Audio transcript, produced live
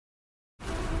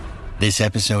This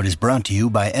episode is brought to you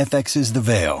by FX's The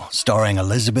Veil, starring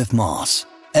Elizabeth Moss.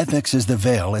 FX's The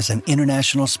Veil is an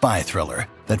international spy thriller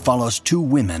that follows two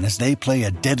women as they play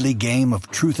a deadly game of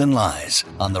truth and lies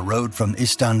on the road from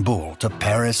Istanbul to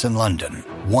Paris and London.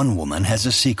 One woman has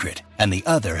a secret, and the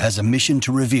other has a mission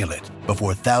to reveal it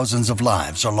before thousands of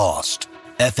lives are lost.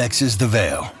 FX's The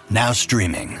Veil, now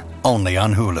streaming, only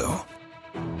on Hulu.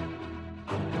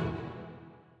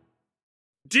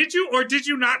 Did you or did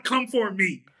you not come for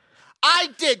me? I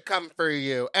did come for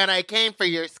you, and I came for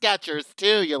your Skechers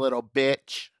too, you little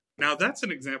bitch. Now that's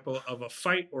an example of a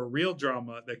fight or real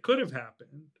drama that could have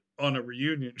happened on a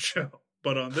reunion show.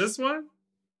 But on this one,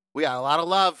 we got a lot of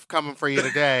love coming for you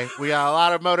today. We got a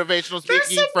lot of motivational There's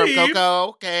speaking some from beef.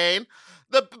 Coco Kane.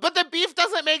 But the beef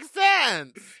doesn't make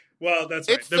sense. well, that's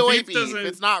right. It's soy beef.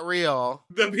 It's not real.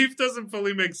 The beef doesn't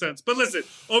fully make sense. But listen,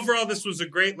 overall, this was a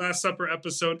great Last Supper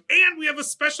episode. And we have a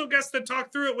special guest to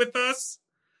talk through it with us.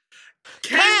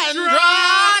 Kendra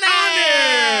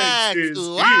Onyx is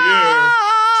here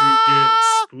to get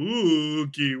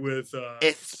spooky with us.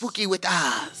 It's spooky with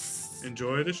us.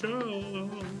 Enjoy the show.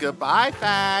 Goodbye,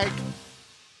 fag.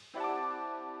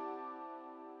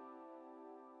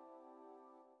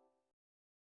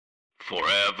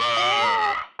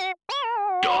 Forever.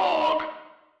 Dog.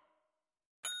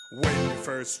 When your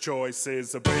first choice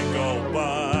is a big old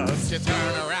bus, You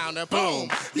turn around and boom,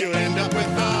 you end up with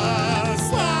us.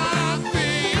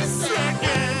 Sloppy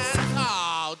seconds.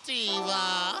 Oh,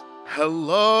 diva.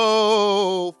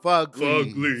 Hello,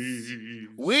 Fugly. Fugly.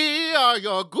 We are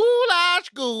your goulash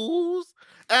ghouls,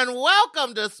 and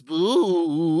welcome to Spooky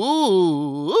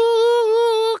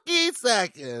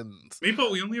Seconds.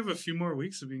 Meatball, we only have a few more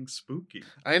weeks of being spooky.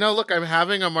 I know, look, I'm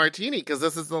having a martini because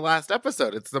this is the last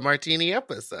episode. It's the martini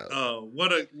episode. Oh,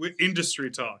 what a industry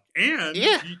talk. And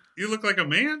Yeah. you look like a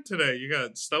man today. You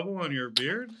got stubble on your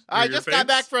beard. I your just face. got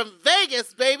back from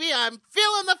Vegas, baby. I'm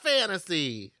feeling the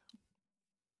fantasy.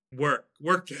 Work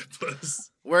that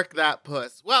puss. Work that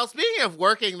puss. Well, speaking of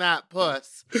working that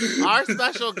puss, our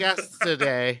special guest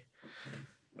today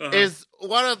is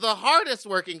one of the hardest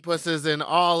working pusses in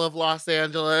all of Los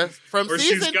Angeles. From Or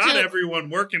season she's got 2 everyone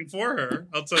working for her.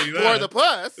 I'll tell you that. for the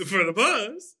puss. For the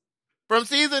puss. From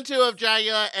season 2 of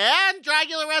Dragula and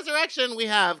Dragula Resurrection, we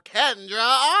have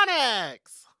Kendra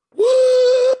Onyx. Woo!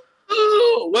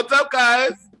 What's up,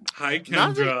 guys? Hi,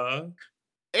 Kendra.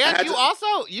 And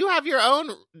you have your own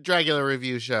Dragula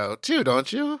review show too,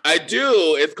 don't you? I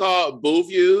do. It's called Boo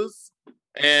Views,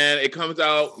 and it comes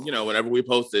out, whenever we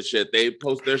post this shit. They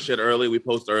post their shit early, we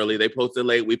post early. They post it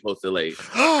late, we post it late.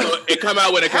 So it come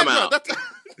out when it come out.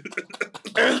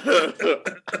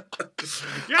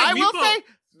 Yeah, I will Meatball. say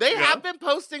they have been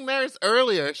posting theirs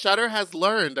earlier. Shudder has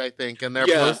learned, I think, and they're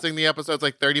posting the episodes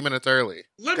like 30 minutes early.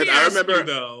 Let me 'Cause I ask remember- you,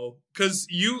 though, because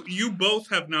you both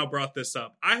have now brought this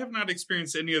up. I have not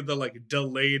experienced any of the,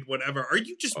 delayed whatever. Are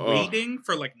you just waiting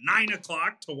for, 9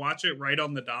 o'clock to watch it right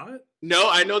on the dot? No,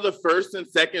 I know the first and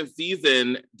second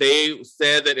season, they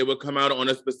said that it would come out on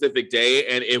a specific day,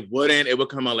 and it wouldn't. It would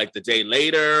come out, the day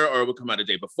later, or it would come out the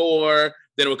day before.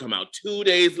 Then it would come out 2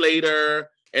 days later.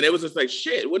 And it was just like,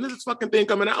 shit, when is this fucking thing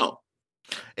coming out?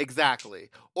 Exactly.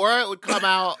 Or it would come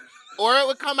out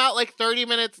 30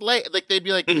 minutes late. They'd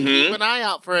be like, Mhm. keep an eye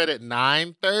out for it at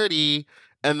 9:30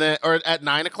 and then or at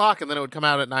 9 o'clock, and then it would come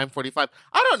out at 9:45.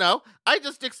 I don't know. I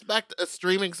just expect a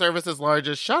streaming service as large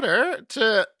as Shudder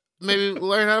to maybe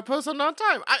learn how to post something on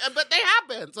time. But they have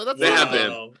been, so that's They have fine.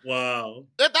 been. Wow.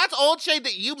 That's old shade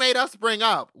that you made us bring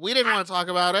up. We didn't want to talk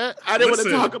about it. I didn't want to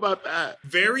Listen. talk about that.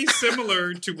 Very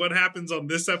similar to what happens on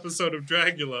this episode of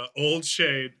Dragula, old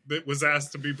shade that was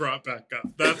asked to be brought back up.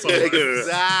 That's all.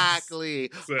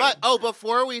 Exactly. So- But,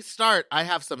 before we start, I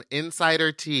have some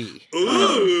insider tea.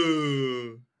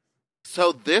 Ooh.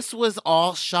 So this was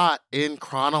all shot in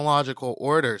chronological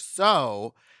order.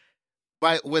 So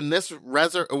when this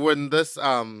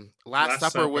Last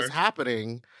Supper was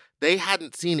happening, they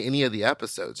hadn't seen any of the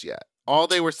episodes yet. All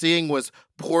they were seeing was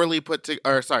poorly put to,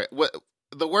 or sorry, what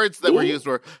the words that were used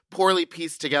were poorly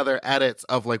pieced together edits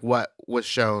of what was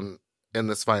shown in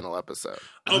this final episode.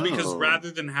 Because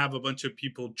rather than have a bunch of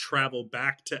people travel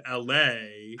back to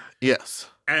LA Yes.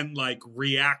 and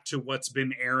react to what's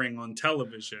been airing on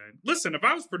television. Listen, if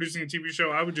I was producing a TV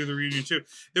show, I would do the reunion too.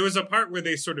 There was a part where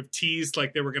they sort of teased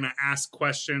they were going to ask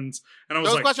questions, and I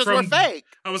was Those questions were fake.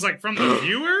 I was like, from the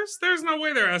viewers? There's no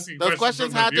way they're asking Those questions questions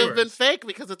from the had to have been viewers. fake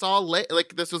because it's all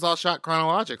this was all shot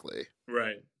chronologically.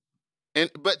 Right.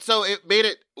 But so it made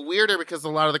it weirder because a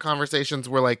lot of the conversations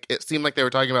were it seemed like they were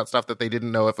talking about stuff that they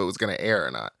didn't know if it was going to air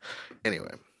or not.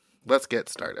 Anyway, let's get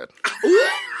started.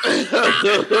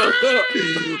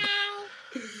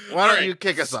 Why don't you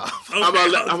kick us off?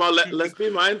 Okay. Let's be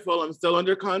mindful. I'm still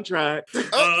under contract. Oh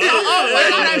my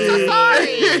God, I'm so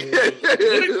sorry.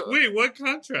 Wait, what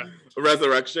contract?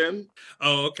 Resurrection.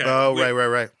 Oh, okay. Oh, Wait,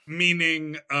 right.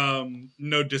 Meaning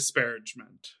no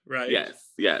disparagement, right? Yes.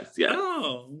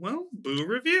 Oh, well, boo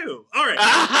review. All right.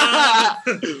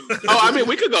 I mean,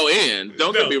 we could go in.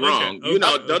 Don't get me wrong. Okay,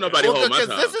 Don't nobody hold my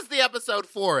tongue. This is the episode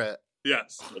for it.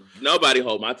 Yes. Nobody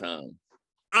hold my tongue.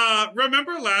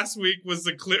 Remember last week was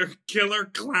the Killer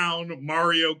Clown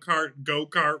Mario Kart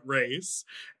go-kart race.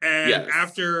 And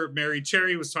after Mary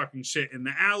Cherry was talking shit in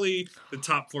the alley, the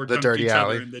top four dunked each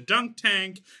other in the dunk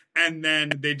tank. And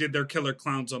then they did their Killer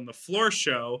Clowns on the Floor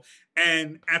show.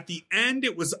 And at the end,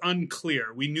 it was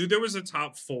unclear. We knew there was a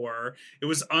top four. It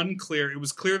was unclear. It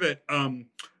was clear that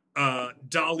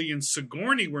Dolly and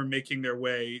Sigourney were making their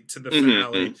way to the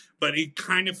finale, but it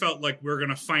kind of felt like we're going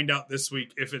to find out this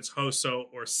week if it's Hoso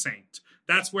or Saint.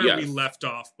 That's where we left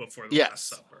off before the Last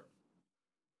Supper.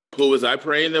 Who was I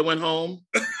praying that went home?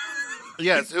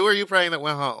 Yes, who are you praying that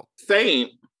went home?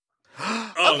 Saint.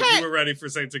 You were ready for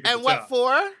Saint to get And the what top.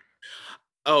 for?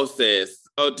 Oh, sis.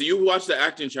 Oh, do you watch the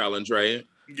acting challenge, right?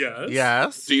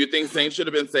 Yes. Do you think Saint should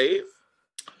have been safe?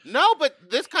 No, but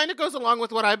this kind of goes along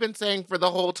with what I've been saying for the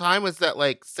whole time, is that,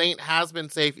 like, Saint has been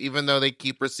safe even though they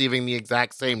keep receiving the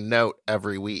exact same note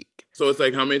every week. So it's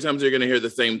like, how many times are you going to hear the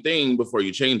same thing before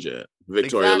you change it?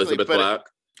 Victoria Elizabeth Black?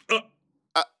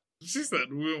 She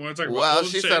said, we want to talk about Well,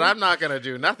 she said, I'm not going to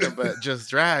do nothing but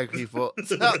just drag people.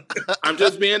 I'm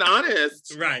just being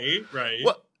honest. Right.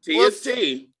 T is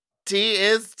T. T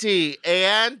is T.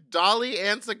 And Dolly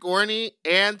and Sigourney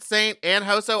and Saint and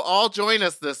Hoso all join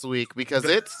us this week because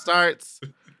it starts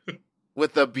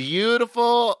with the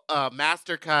beautiful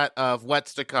master cut of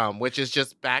What's to Come, which is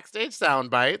just backstage sound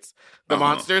bites. The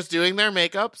monsters doing their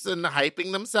makeups and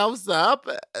hyping themselves up.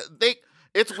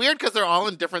 It's weird because they're all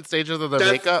in different stages of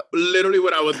their makeup. Literally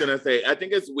what I was going to say. I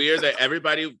think it's weird that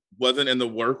everybody wasn't in the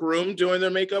workroom doing their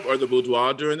makeup or the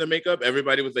boudoir doing their makeup.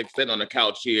 Everybody was like sitting on the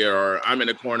couch here, or I'm in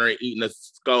a corner eating a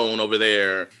scone over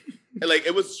there. And, like,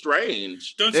 it was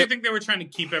strange. Don't you think they were trying to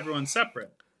keep everyone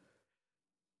separate?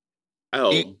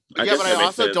 Oh, but I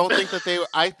also don't think that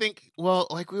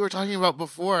like we were talking about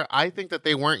before, I think that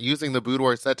they weren't using the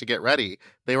boudoir set to get ready.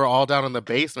 They were all down in the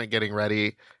basement getting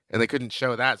ready. And they couldn't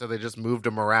show that, so they just moved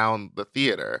them around the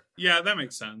theater. Yeah, that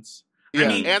makes sense. Yeah. I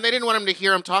mean, and they didn't want them to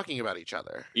hear them talking about each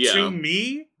other. Yeah. To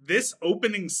me, this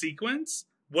opening sequence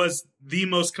was the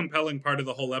most compelling part of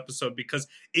the whole episode because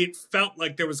it felt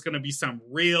like there was going to be some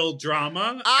real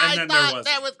drama. I thought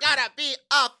there was going to be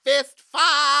a fist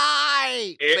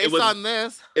fight based on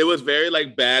this. It was very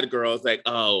like Bad Girls, like,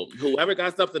 oh, whoever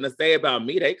got something to say about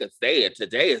me, they could say it.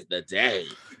 Today is the day.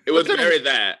 It was very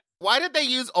that. Why did they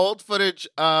use old footage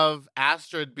of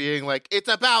Astrid being like, it's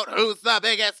about who's the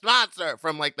biggest monster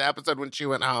from like the episode when she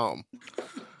went home?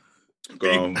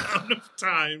 The amount of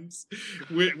times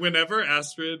whenever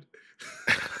Astrid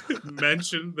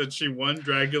mentioned that she won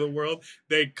Dragula World,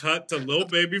 they cut to Lil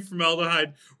Baby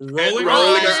Formaldehyde rolling her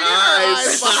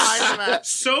eyes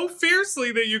so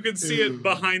fiercely that you could see it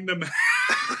behind the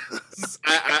mask.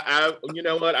 I you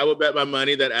know what? I would bet my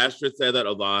money that Astrid said that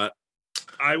a lot.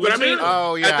 I would. But I mean,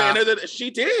 oh yeah. At the end of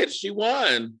she did. She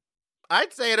won.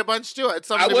 I'd say it a bunch too. It's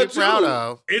something to be proud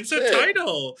of. It's a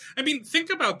title. I mean,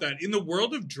 think about that. In the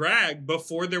world of drag,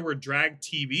 before there were drag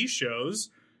TV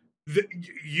shows,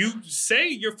 you say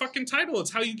your fucking title.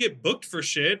 It's how you get booked for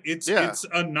shit. It's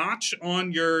a notch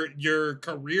on your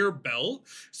career belt.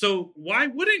 So why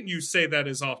wouldn't you say that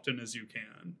as often as you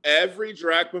can? Every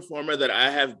drag performer that I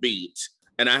have beat,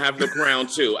 and I have the crown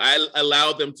too, I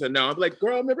allowed them to know. I'm like,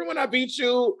 girl, remember when I beat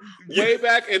you way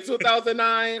back in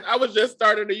 2009? I was just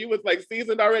starting and you was like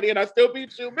seasoned already and I still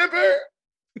beat you, remember?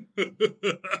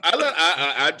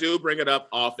 I do bring it up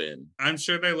often. I'm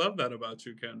sure they love that about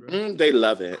you, Kendra. They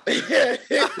love it.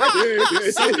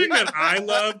 Something that I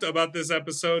loved about this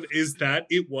episode is that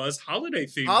it was holiday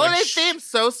themed. Holiday themed,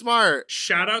 so smart.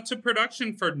 Shout out to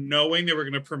production for knowing they were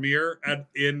going to premiere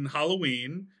in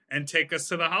Halloween and take us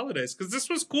to the holidays, because this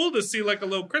was cool to see like a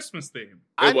little Christmas theme.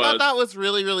 I thought that was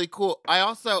really, really cool. I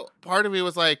also, part of me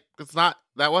was like,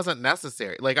 that wasn't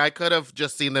necessary. Like, I could have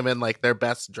just seen them in like their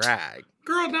best drag.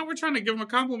 Girl, now we're trying to give them a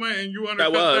compliment and you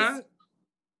undercut that?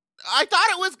 I thought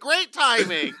it was great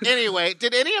timing. Anyway,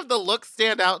 did any of the looks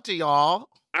stand out to y'all?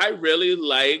 I really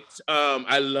liked,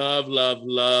 I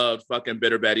loved fucking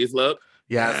Bitter Betty's look.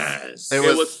 Yes. It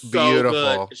was so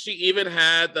beautiful. Good. She even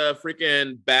had the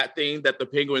freaking bat thing that the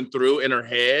penguin threw in her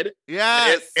head.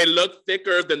 Yes. It looked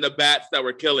thicker than the bats that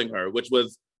were killing her, which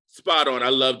was spot on. I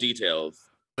love details.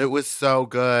 It was so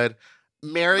good.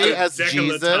 Mary as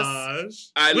Jesus.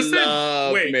 Decolletage. I Was that-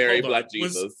 love wait, Mary hold on. Black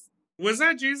Jesus. Was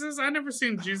that Jesus? I never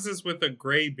seen Jesus with a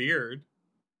gray beard.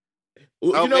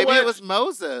 You Oh, know maybe what? it was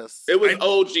Moses. It was I-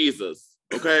 old Jesus.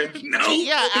 Okay. No.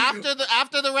 Yeah,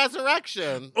 after the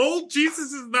resurrection. Old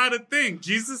Jesus is not a thing.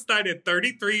 Jesus died at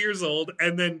 33 years old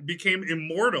and then became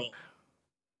immortal.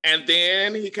 And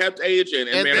then he kept aging, and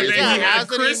And Mary. And then Yeah, he had as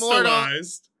an immortal-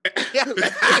 crystallized.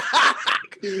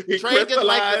 He Trained in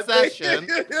like possession.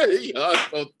 Y'all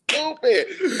so stupid.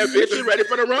 And bitch is ready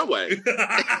for the runway.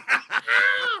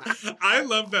 I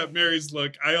love that Mary's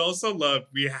look. I also love,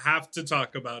 we have to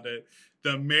talk about it,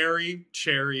 the Mary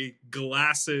Cherry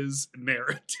glasses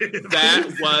narrative. That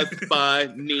was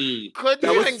funny. Couldn't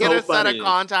That was even get so a set funny. of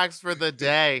contacts for the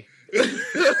day.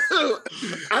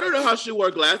 I don't know how she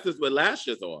wore glasses with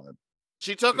lashes on.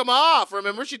 She took them off.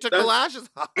 Remember, she took the lashes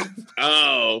off.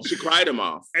 Oh, she cried him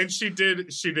off. And she did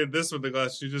this with the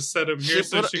glass. She just set them here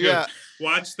so put- she could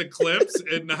watch the clips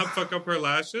and not fuck up her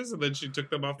lashes, and then she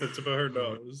took them off the tip of her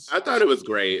nose. I thought it was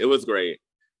great. It was great.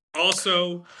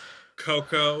 Also,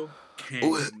 Coco came.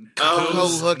 Coco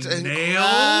Those looked nails,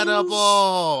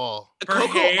 incredible. her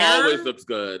Coco hair. always looks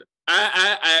good.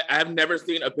 I've never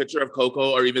seen a picture of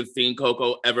Coco or even seen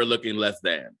Coco ever looking less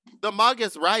than. The mug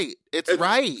is right. It's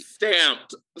right.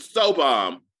 Stamped. So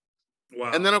bomb.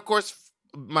 Wow. And then, of course,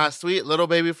 my sweet little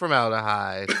baby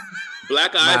formaldehyde.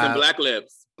 Black eyes Wow. and black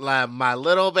lips. Like, my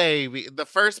little baby. The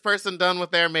first person done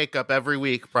with their makeup every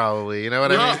week, probably. You know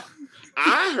what I mean?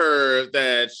 I heard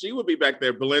that she would be back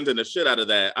there blending the shit out of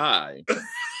that eye.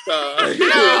 So,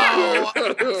 No!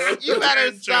 You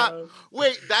better Good stop. job.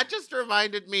 Wait, that just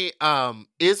reminded me.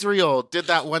 Israel did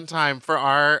that one time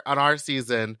on our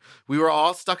season. We were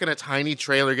all stuck in a tiny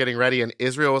trailer getting ready, and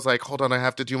Israel was like, "Hold on, I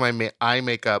have to do my eye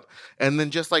makeup," and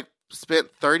then just like spent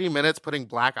 30 minutes putting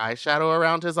black eyeshadow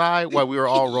around his eye while we were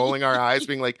all rolling our eyes,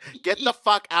 being like, "Get the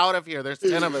fuck out of here! There's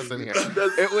 10 of us in here."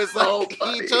 It was so like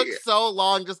funny. he took so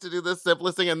long just to do this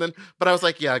simplest thing, and then, but I was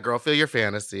like, "Yeah, girl, feel your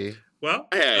fantasy." Well,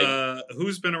 Hey.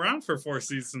 who's been around for 4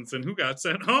 seasons and who got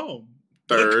sent home?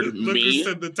 Third, look me. who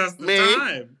stood the test of Me.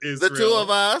 time. The two of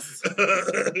us.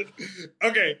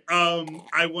 Okay,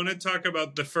 I want to talk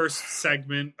about the first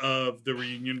segment of the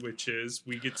reunion, which is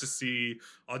we get to see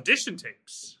audition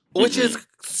tapes. Which is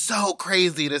so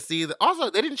crazy to see. Also,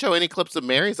 they didn't show any clips of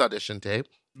Mary's audition tape.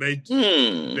 They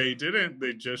Hmm. they didn't.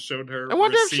 They just showed her I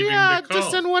wonder if she receiving the call. just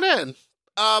sent one in.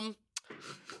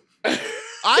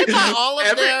 I thought all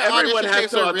of their Everyone audition has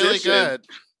tapes to were really audition. good.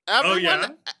 Everyone, yeah?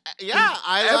 yeah,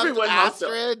 I Everyone has loved to-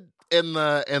 Astrid in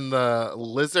the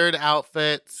lizard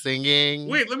outfit singing.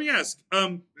 Wait, let me ask.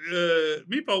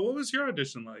 Meatball, what was your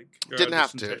audition like? Your Didn't have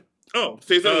audition to. tape? Oh,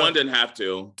 Season 1 didn't have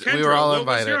to. Kendra, We were all what was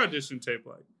invited. your audition tape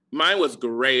like? Mine was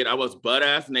great. I was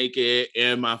butt-ass naked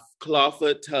in my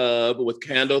clawfoot tub with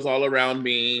candles all around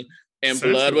me, and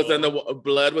blood was in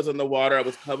the water. I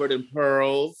was covered in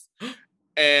pearls,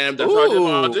 and that's how I did my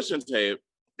Ooh. audition tape.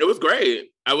 It was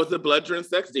great. I was the blood-drenched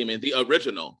sex demon, the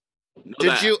original. Know Did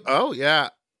that. you? Oh yeah.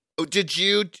 Oh, did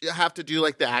you have to do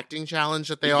like the acting challenge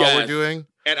that they all were Yes. doing?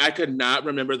 And I could not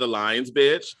remember the lines,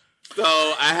 bitch. So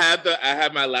I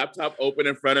had my laptop open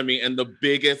in front of me in the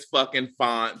biggest fucking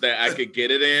font that I could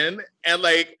get it in, and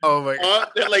like Oh my god.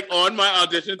 on my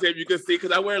audition tape, you could see,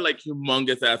 because I wear like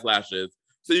humongous ass lashes.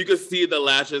 So you could see the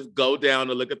lashes go down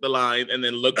to look at the lines and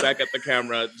then look back at the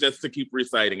camera just to keep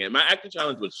reciting it. My acting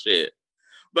challenge was shit.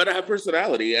 But I have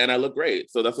personality and I look great.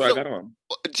 So that's why I got on.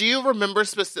 Do you remember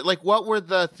specific? Like, what were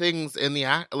the things in the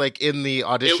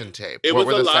audition tape? It What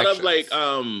was were a the lot of sections?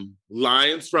 like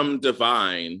lines from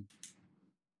Divine.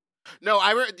 No,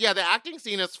 the acting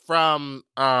scene is from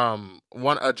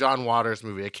a John Waters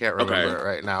movie. I can't remember it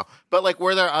right now. But like,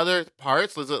 were there other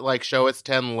parts? Was it like show us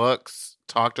 10 looks?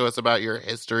 Talk to us about your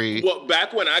history. Well,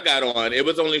 back when I got on, it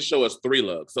was only show us 3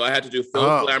 looks. So I had to do film,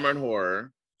 Oh. glamour, and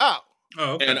horror. Oh,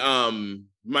 Oh, okay. And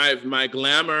my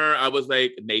glamour, I was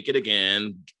like naked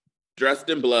again, dressed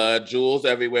in blood, jewels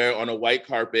everywhere on a white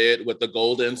carpet with the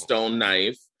golden stone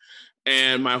knife.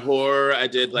 And my horror, I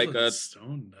did like a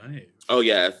stone knife. oh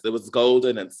yes, it was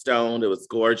golden and stoned. It was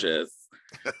gorgeous.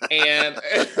 And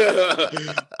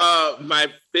my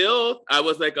filth, I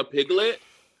was like a piglet,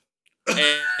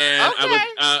 and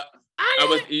I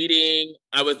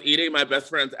was eating my best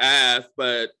friend's ass,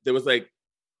 but there was like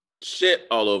shit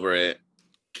all over it.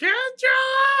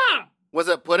 Kendra! was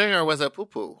it pudding or was it poo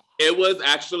poo? It was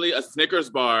actually a Snickers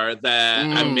bar that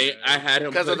I had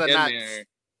him 'Cause put of the in nuts. there.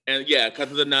 And yeah,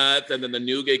 because of the nuts, and then the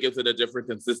nougat gives it a different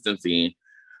consistency.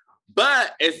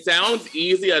 But it sounds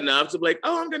easy enough to be like,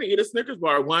 oh, I'm going to eat a Snickers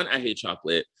bar. 1, I hate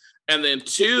chocolate. And then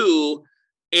 2,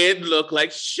 it looked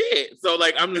like shit. So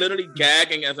like I'm literally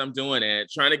gagging as I'm doing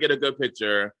it, trying to get a good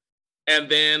picture. And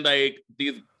then like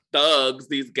these thugs,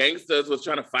 these gangsters was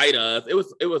trying to fight us. It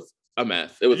was a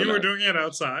mess. It was You a were mess. doing it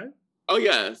outside? Oh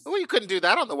yes. Well, you couldn't do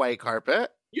that on the white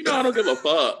carpet. You know I don't give a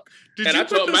fuck. Did And you I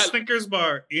put told the my- Snickers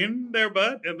bar in their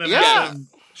butt and then Yeah. have them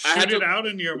I had shoot it to- out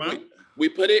into your mouth? We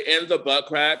put it in the butt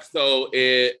crack so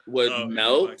it would Oh,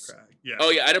 melt. my crack. Yeah. Oh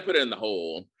yeah, I didn't put it in the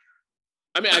hole.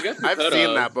 I mean, I guess we I've could seen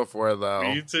have. that before, though.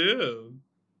 Me too.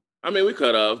 I mean, we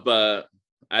could have, but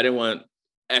I didn't want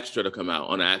extra to come out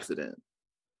on accident.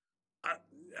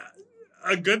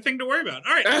 A good thing to worry about.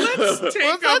 All right, let's take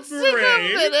Well, a let's take a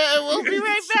break. minute. We'll be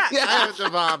right back. I have to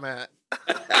vomit.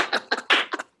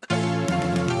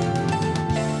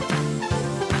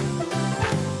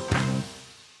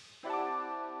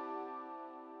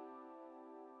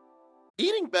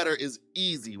 Eating better is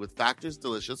easy with Factor's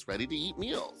delicious, ready-to-eat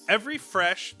meals. Every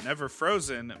fresh, never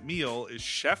frozen meal is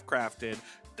chef crafted,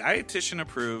 dietitian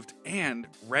approved, and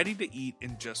ready to eat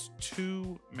in just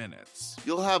 2 minutes.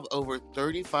 You'll have over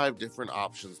 35 different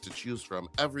options to choose from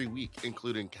every week,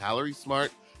 including Calorie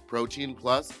Smart, Protein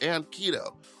Plus, and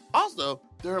Keto. Also,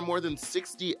 there are more than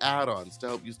 60 add-ons to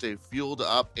help you stay fueled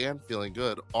up and feeling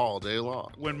good all day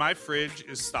long. When my fridge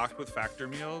is stocked with Factor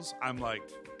meals, I'm like,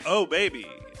 oh baby,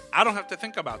 I don't have to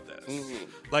think about this. Mhm.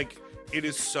 Like, it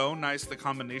is so nice. The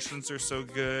combinations are so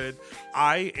good.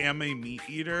 I am a meat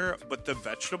eater, but the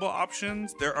vegetable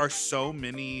options, there are so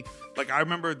many. Like, I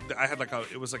remember I had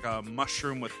it was like a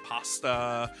mushroom with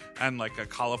pasta and like a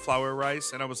cauliflower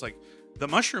rice. And I was like, the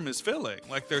mushroom is filling.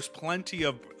 Like, there's plenty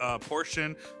of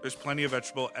portion, there's plenty of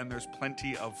vegetable, and there's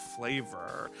plenty of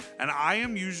flavor. And I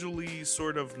am usually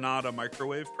sort of not a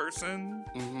microwave person.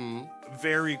 Mm-hmm.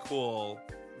 Very cool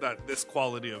that this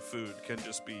quality of food can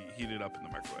just be heated up in the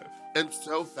microwave. And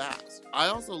so fast. I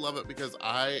also love it because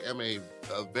I am a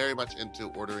very much into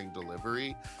ordering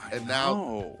delivery. And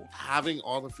now having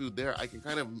all the food there, I can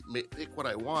kind of pick what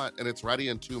I want and it's ready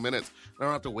in 2 minutes. I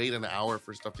don't have to wait an hour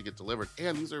for stuff to get delivered.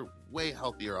 And these are way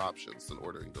healthier options than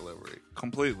ordering delivery.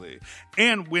 Completely.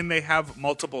 And when they have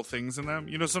multiple things in them,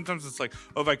 you know, sometimes it's like,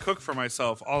 oh, if I cook for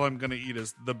myself, all I'm going to eat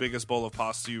is the biggest bowl of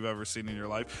pasta you've ever seen in your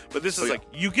life. But this is like,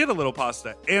 you get a little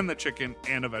pasta and the chicken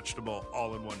and a vegetable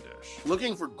all in one dish.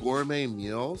 Looking for gourmet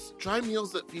meals? Try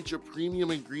meals that feature premium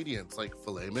ingredients like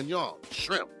filet mignon,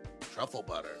 shrimp, truffle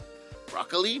butter,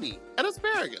 broccolini, and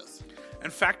asparagus.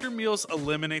 And Factor meals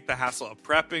eliminate the hassle of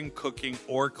prepping, cooking,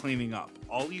 or cleaning up.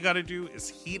 All you got to do is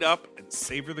heat up and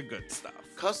savor the good stuff.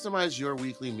 Customize your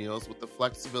weekly meals with the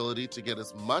flexibility to get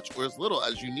as much or as little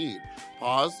as you need.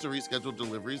 Pause to reschedule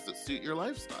deliveries that suit your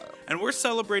lifestyle. And we're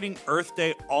celebrating Earth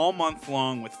Day all month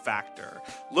long with Factor.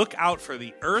 Look out for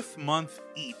the Earth Month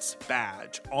Eats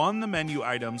badge on the menu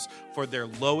items for their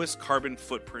lowest carbon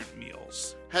footprint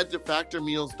meals. Head to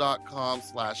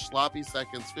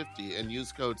factormeals.com/sloppyseconds50 and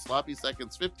use code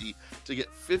sloppyseconds50 to get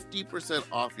 50%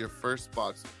 off your first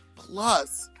box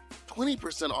plus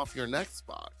 20% off your next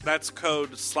box. That's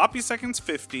code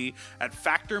sloppyseconds50 at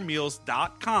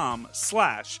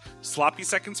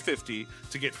factormeals.com/sloppyseconds50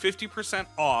 to get 50%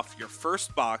 off your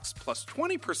first box plus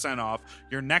 20% off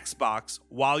your next box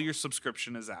while your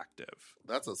subscription is active.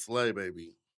 That's a slay,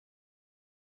 baby.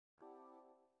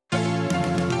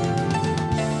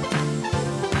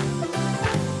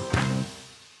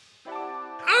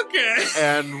 Okay.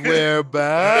 And we're back.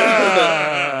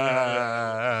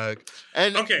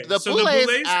 And Okay, the so Boulets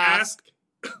the Boulets ask,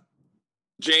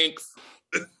 Jinx.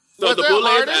 So Was the it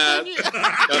Boulets harder than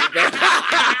asked.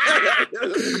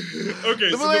 Okay,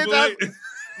 The so Boulets the Boulets...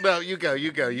 No, you go.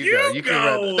 You go. can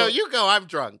run. No, you go. I'm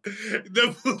drunk.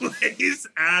 The Boulets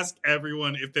asked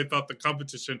everyone if they thought the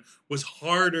competition was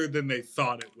harder than they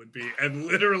thought it would be. And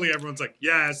literally everyone's like,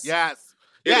 yes. Yes.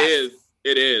 It is.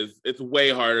 It is. It's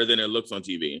way harder than it looks on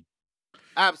TV.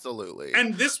 Absolutely.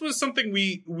 And this was something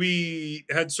we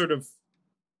had sort of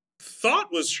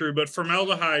thought was true, but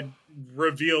Formaldehyde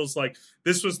reveals, like,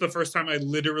 this was the first time I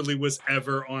literally was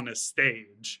ever on a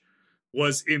stage,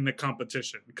 was in the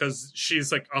competition, because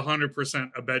she's like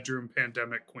 100% a bedroom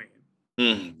pandemic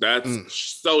queen. That's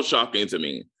so shocking to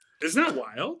me. Isn't that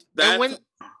wild? That's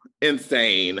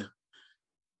insane.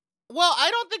 Well,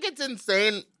 I don't think it's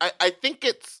insane. I think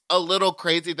it's a little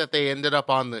crazy that they ended up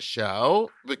on the show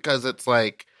because it's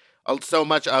like so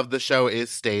much of the show is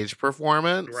stage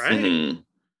performance. Right. Mm-hmm.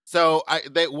 So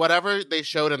whatever they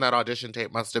showed in that audition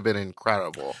tape must have been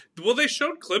incredible. Well, they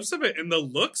showed clips of it, and the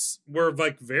looks were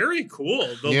like very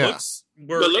cool. The looks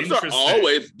were The looks interesting.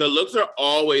 are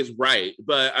always right.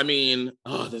 But I mean,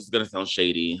 this is gonna sound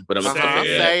shady, but I'm gonna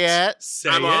Say it. Say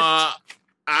I'm it.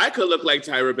 I could look like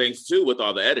Tyra Banks too with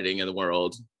all the editing in the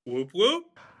world. Whoop whoop.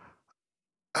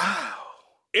 Oh.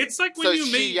 It's like when So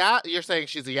you meet. you're saying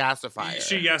she's a yassifier.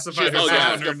 She yassified She's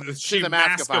herself. she's a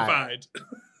maskified.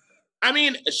 I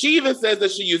mean, she even says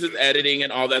that she uses editing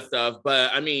and all that stuff,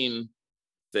 but I mean,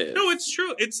 no, it's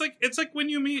true. It's like when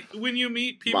you meet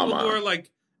people Mama. who are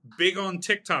like big on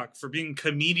TikTok for being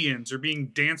comedians or being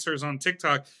dancers on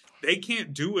TikTok. They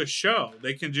can't do a show.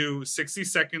 They can do 60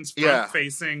 seconds front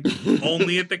facing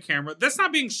only at the camera. That's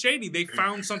not being shady. They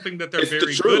found something that they're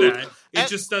very good at. It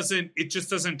just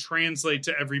doesn't translate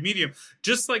to every medium.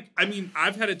 Just like, I mean,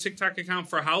 I've had a TikTok account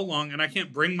for how long and I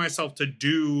can't bring myself to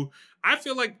do, I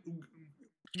feel like,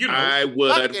 you know, I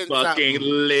would fucking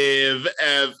live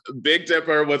if Big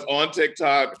Dipper was on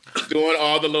TikTok doing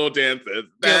all the little dances.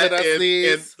 That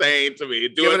is insane to me.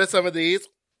 Give us some of these.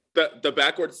 The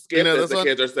backward skip that the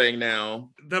kids are saying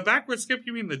now. The backward skip,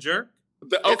 you mean the jerk?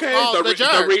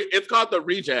 It's called the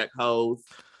reject, hoes.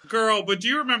 Girl, but do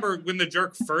you remember when the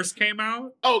jerk first came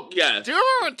out? Oh, yes. Do you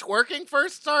remember when twerking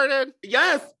first started?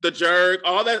 Yes, the jerk,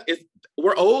 all that.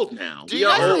 We're old now. Do you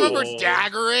guys remember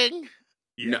daggering?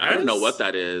 Yes. No, I don't know what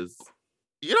that is.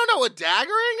 You don't know what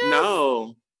daggering is?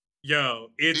 No. Yo,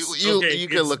 it's you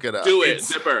can look it up. Do it,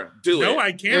 Zipper. Do it. No,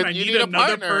 I can't. I need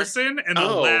another person and a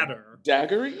ladder.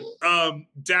 Daggering?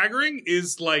 Daggering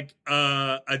is like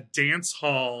a dance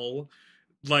hall,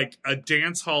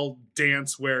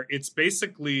 dance where it's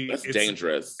basically That's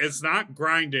dangerous. It's not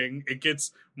grinding. It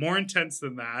gets more intense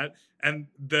than that, and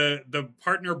the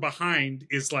partner behind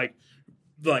is like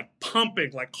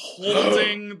pumping, like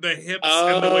holding the hips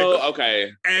and the way.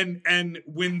 Okay. And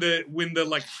when the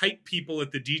like hype people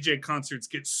at the DJ concerts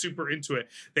get super into it,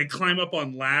 they climb up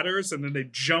on ladders and then they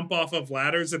jump off of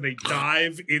ladders and they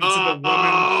dive into the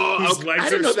woman whose legs I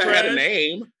didn't are know spread. That had a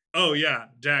name. Oh yeah,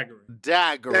 daggering.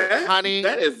 Daggering, honey.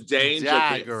 That is dangerous.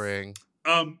 Daggering.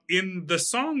 In the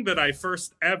song that I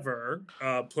first ever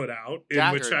put out, in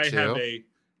Dagger which I too. have a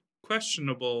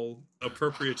questionable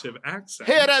appropriative accent.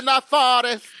 Here in the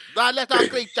forest, the little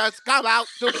creatures come out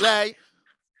to play.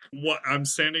 What I'm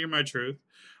standing in my truth.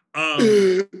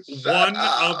 One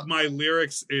of my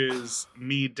lyrics is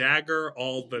 "me dagger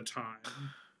all the time."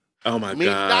 Oh my Me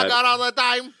god! dagger all the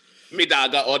time. Me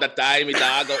dagger all the time. Me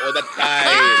dagger all the time.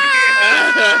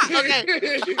 Okay.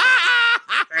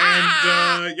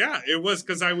 And it was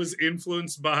because I was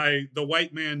influenced by the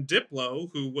white man Diplo,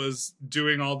 who was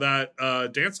doing all that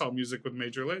dancehall music with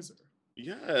Major Lazer.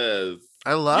 Yes.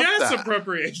 I love that. Yes,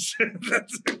 appropriation.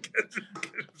 That's a good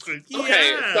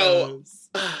Okay, so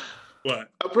what?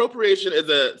 Appropriation is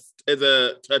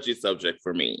a touchy subject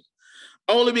for me.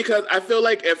 Only because I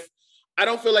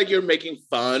don't feel like you're making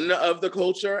fun of the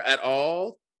culture at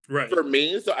all. Right. For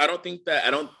me. So I don't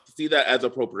see that as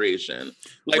appropriation.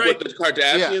 Like what the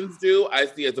Kardashians do, I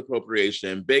see as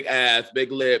appropriation. Big ass,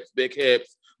 big lips, big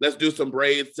hips. Let's do some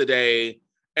braids today.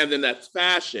 And then that's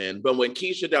fashion. But when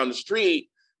Keisha down the street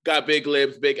got big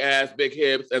lips, big ass, big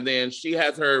hips, and then she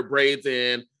has her braids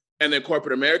in, and then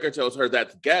corporate America tells her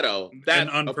that's ghetto, that's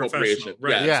appropriation.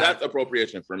 Right. Yeah, that's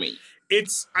appropriation for me.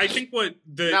 I think what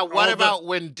about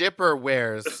when Dipper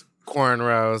wears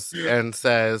cornrows and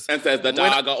says the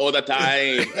dog all the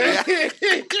time.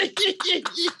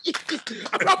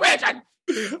 Appropriation.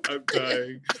 I'm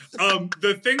dying.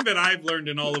 The thing that I've learned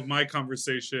in all of my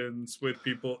conversations with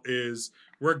people is,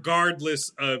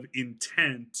 regardless of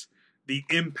intent, the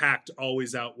impact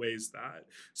always outweighs that.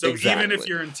 So even if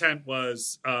your intent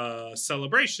was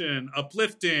celebration,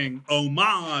 uplifting,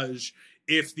 homage,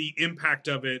 if the impact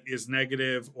of it is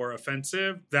negative or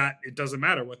offensive, that it doesn't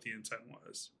matter what the intent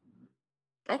was.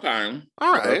 Okay.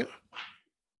 All right.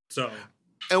 So.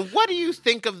 And what do you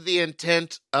think of the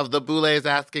intent of the Boulets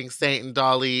asking Saint and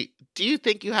Dolly, do you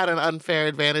think you had an unfair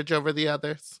advantage over the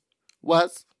others?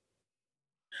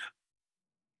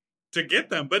 To get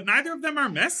them, but neither of them are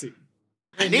messy.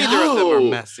 Neither of them are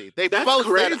messy. They That's both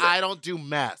crazy. said, I don't do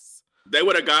mess. They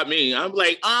would have got me. I'm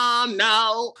like,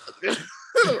 no.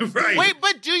 Right. Wait,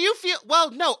 but do you feel...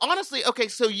 Well, no, honestly, okay,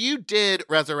 so you did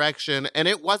Resurrection, and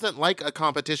it wasn't like a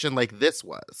competition like this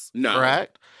was. No.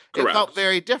 Correct? It Correct. felt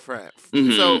very different.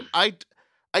 Mm-hmm. So I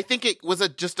think it was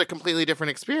just a completely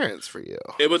different experience for you.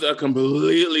 It was a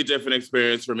completely different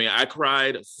experience for me. I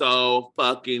cried so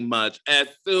fucking much. As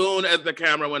soon as the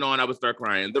camera went on, I would start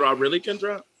crying. They're all, really,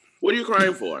 Kendra? What are you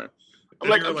crying for? I'm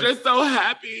like, I'm just so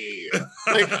happy.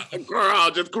 Like,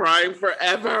 girl, just crying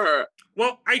forever.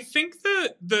 Well, I think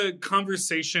the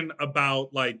conversation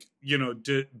about, like, you know,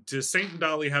 does Saint and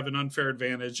Dolly have an unfair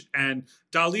advantage? And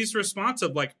Dolly's response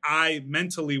of, like, I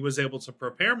mentally was able to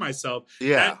prepare myself.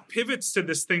 Yeah. That pivots to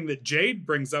this thing that Jade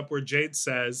brings up, where Jade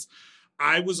says,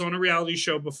 I was on a reality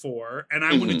show before and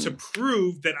I wanted to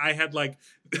prove that I had like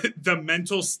the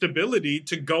mental stability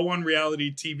to go on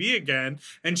reality TV again.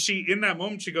 And she, in that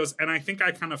moment, she goes, and I think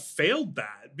I kind of failed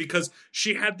that because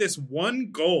she had this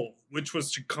one goal, which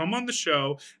was to come on the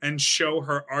show and show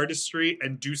her artistry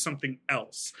and do something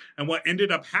else. And what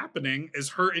ended up happening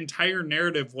is her entire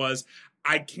narrative was,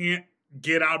 I can't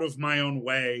get out of my own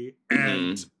way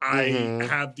and I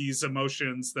have these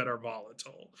emotions that are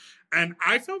volatile. And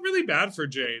I felt really bad for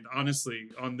Jade, honestly,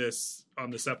 on this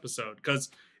episode, because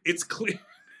it's clear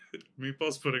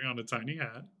Meatball's putting on a tiny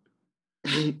hat.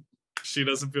 She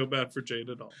doesn't feel bad for Jade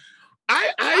at all.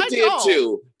 I did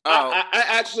too.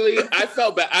 I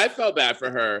felt bad. I felt bad for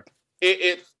her.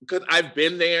 It's because I've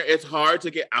been there. It's hard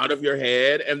to get out of your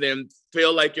head and then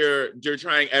feel like you're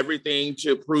trying everything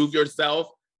to prove yourself,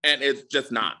 and it's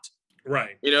just not.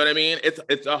 Right. You know what I mean?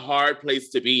 It's a hard place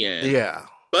to be in. Yeah.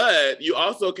 But you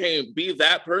also can't be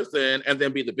that person and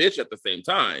then be the bitch at the same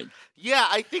time. Yeah,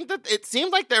 I think that it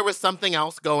seemed like there was something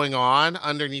else going on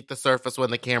underneath the surface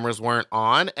when the cameras weren't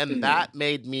on. And that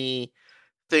made me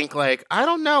think like, I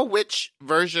don't know which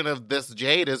version of this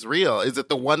Jade is real. Is it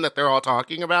the one that they're all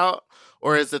talking about?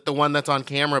 Or is it the one that's on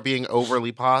camera being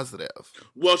overly positive?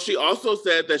 Well, she also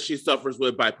said that she suffers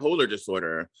with bipolar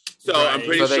disorder. So I'm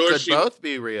pretty they sure could both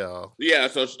be real. Yeah,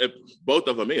 so both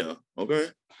of them, yeah. Okay.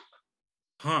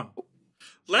 Huh.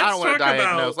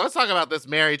 Let's talk about this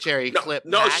Mary Cherry clip.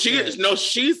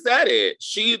 She said it.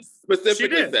 She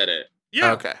specifically said it.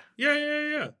 Yeah. Okay.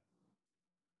 Yeah.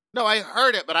 No, I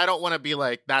heard it, but I don't want to be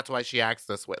like, that's why she acts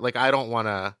this way. Like, I don't want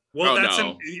to. Well,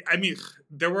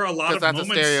 there were a lot of moments.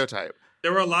 That's a stereotype.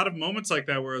 There were a lot of moments like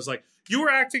that where it was like, you were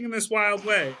acting in this wild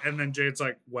way. And then Jade's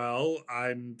like, well,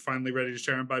 I'm finally ready to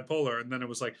share in bipolar. And then it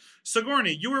was like,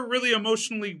 Sigourney, you were really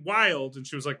emotionally wild. And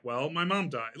she was like, well, my mom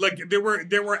died. Like there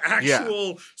were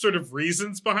actual sort of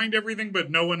reasons behind everything,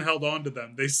 but no one held on to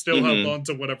them. They still held on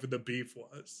to whatever the beef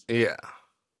was. Yeah.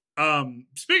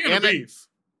 Speaking of beef.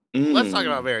 Let's talk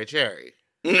about Mary Cherry.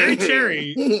 Mary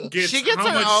Cherry gets how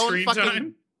her much own screen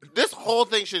time? This whole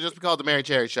thing should just be called the Mary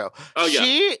Cherry Show. Oh, yeah.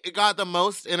 She got the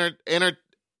most she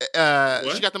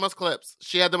got the most clips.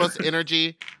 She had the most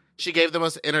energy. She gave the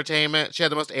most entertainment. She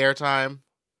had the most airtime.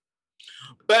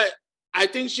 But I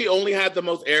think she only had the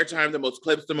most airtime, the most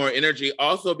clips, the more energy,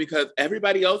 also because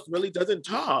everybody else really doesn't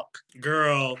talk.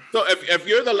 Girl. So if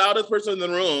you're the loudest person in the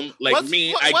room, like I get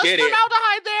it. What's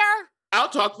formaldehyde there? I'll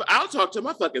talk to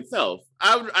my fucking self.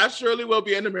 I surely will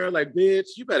be in the mirror like, bitch,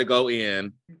 you better go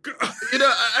in. You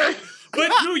know, But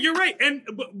no, you're right. And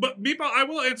but Meatball, I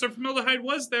will answer, formaldehyde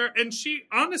was there, and she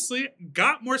honestly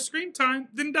got more screen time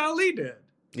than Dali did.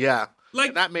 Yeah. Like,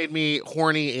 and that made me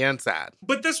horny and sad.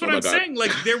 But that's what I'm saying.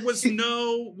 Like, there was a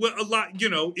lot,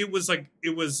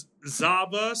 it was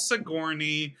Zava,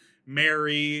 Sigourney,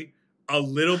 Mary, a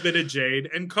little bit of Jade,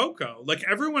 and Coco. Like,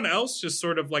 everyone else just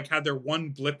sort of like had their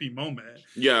one blippy moment.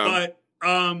 Yeah.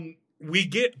 But we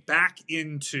get back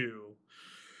into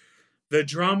the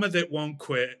drama that won't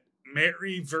quit.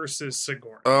 Mary versus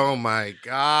Sigourney. Oh my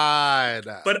God.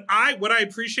 But what I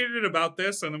appreciated about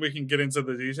this, and then we can get into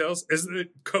the details, is that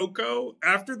Coco,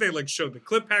 after they like showed the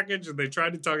clip package and they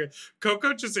tried to talk it,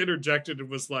 Coco just interjected and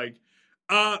was like,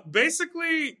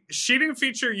 basically, she didn't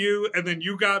feature you, and then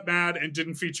you got mad and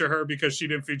didn't feature her because she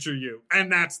didn't feature you. And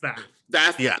that's that.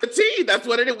 That's the tea. That's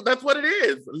what it is. That's what it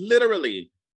is. Literally.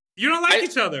 You don't like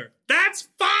each other. That's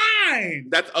fine.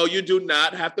 You do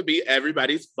not have to be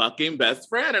everybody's fucking best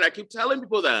friend. And I keep telling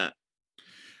people that.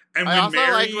 And I also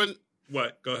liked when...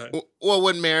 What? Go ahead. Well,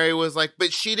 when Mary was like,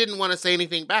 but she didn't want to say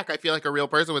anything back. I feel like a real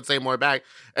person would say more back.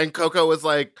 And Coco was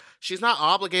like, she's not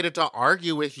obligated to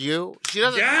argue with you. She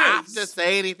doesn't have to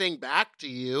say anything back to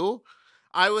you.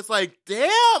 I was like, damn,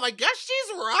 I guess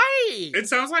she's right. It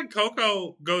sounds like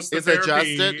Coco goes to is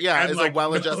therapy. Adjusted? Yeah, is a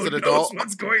well-adjusted adult.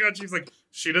 What's going on? She's like,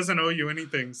 she doesn't owe you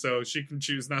anything, so she can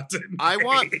choose not to engage.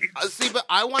 But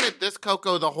I wanted this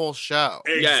Coco the whole show.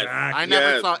 Exactly. Yes. I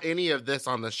never saw any of this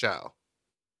on the show.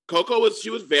 She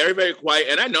was very, very quiet.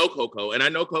 And I know Coco,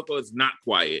 is not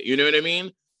quiet. You know what I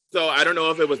mean? So I don't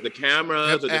know if it was the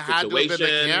cameras or the situation. Had to have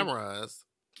been the cameras.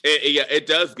 It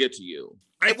does get to you.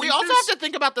 We also have to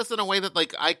think about this in a way that,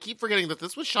 like, I keep forgetting that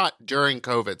this was shot during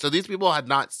COVID. So these people had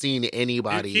not seen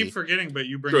anybody. You keep forgetting, but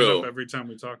you bring it up every time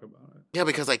we talk about it. Yeah,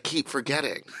 because I keep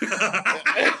forgetting.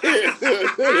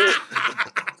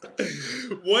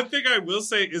 One thing I will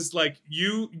say is, like,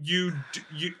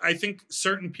 I think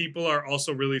certain people are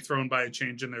also really thrown by a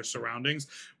change in their surroundings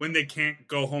when they can't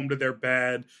go home to their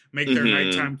bed, make their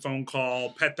nighttime phone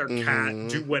call, pet their cat,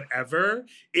 do whatever.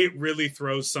 It really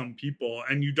throws some people,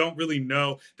 and you don't really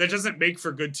know. That doesn't make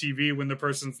for good TV when the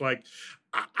person's like,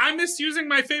 I miss using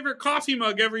my favorite coffee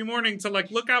mug every morning to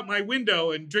like look out my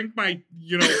window and drink my,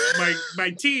 my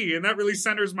tea, and that really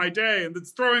centers my day, and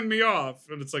it's throwing me off.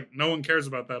 And it's like no one cares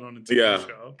about that on a TV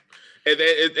show.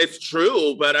 It's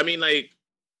true, but I mean, like,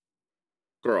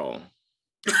 girl.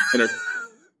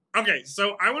 Okay,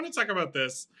 so I want to talk about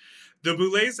this. The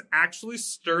Boulets actually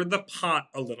stir the pot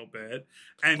a little bit,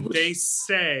 and they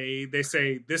say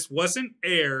this wasn't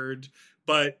aired,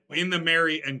 but in the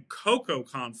Mary and Coco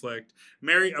conflict,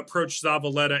 Mary approached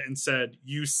Zavaleta and said,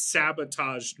 "You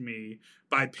sabotaged me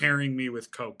by pairing me with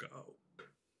Coco."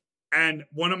 And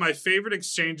one of my favorite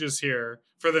exchanges here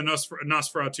for the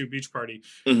Nosferatu beach party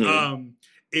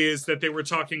is that they were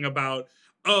talking about,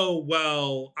 oh,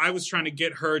 well, I was trying to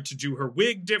get her to do her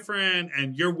wig different,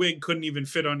 and your wig couldn't even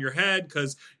fit on your head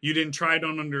because you didn't try it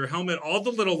on under your helmet. All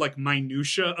the little, like,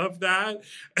 minutia of that.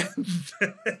 And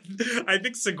then I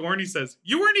think Sigourney says,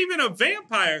 "You weren't even a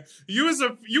vampire. You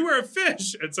were a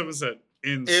fish." And someone said,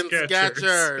 in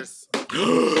Skechers.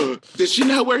 Did she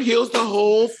not wear heels the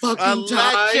whole fucking time?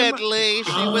 Allegedly,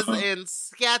 she was in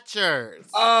Skechers.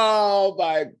 Oh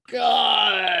my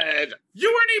God.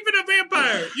 You weren't even a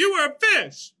vampire. You were a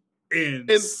fish. In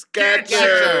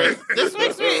Skechers. This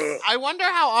makes me. I wonder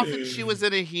how often she was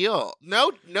in a heel.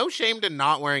 No shame to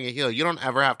not wearing a heel. You don't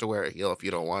ever have to wear a heel if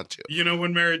you don't want to. You know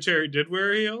when Mary Cherry did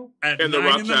wear a heel? At 9 in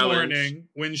the morning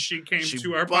when she came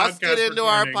to our busted podcast. Into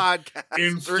our podcast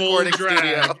in full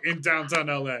drag in downtown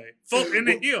LA. In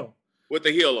a heel. With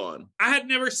the heel on. I had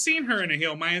never seen her in a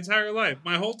heel my entire life.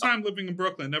 My whole time living in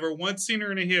Brooklyn, never once seen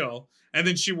her in a heel. And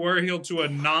then she wore a heel to a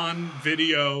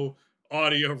non-video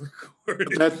audio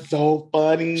recording. That's so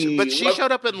funny. But she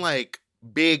showed up in like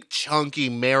big, chunky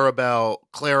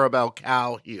Clarabelle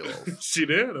cow heels. She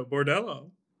did, a bordello.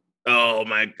 Oh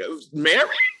my God.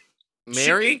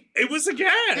 Mary? It was a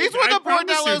gag. These were the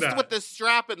bordellos with the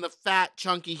strap and the fat,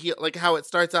 chunky heel, like how it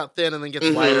starts out thin and then gets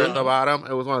lighter at the bottom.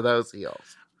 It was one of those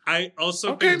heels. I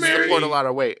also think Mary support a lot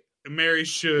of weight. Mary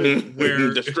should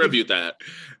wear distribute that.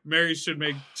 Mary should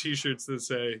make T-shirts that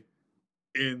say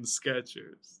 "in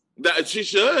Skechers." That she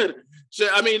should.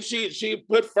 She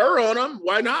put fur on them.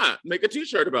 Why not make a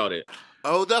T-shirt about it?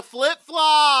 Oh, the flip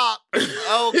flop.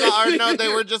 Oh God, no, they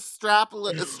were just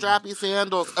strappy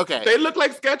sandals. Okay, they look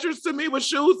like Skechers to me with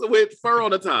shoes with fur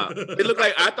on the top. It looked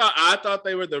like I thought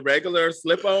they were the regular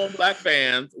slip-on black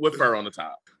Vans with fur on the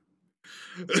top.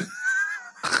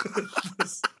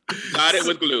 Got it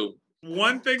with glue.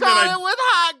 One thing it with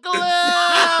hot glue.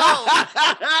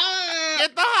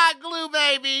 Get the hot glue,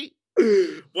 baby.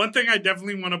 One thing I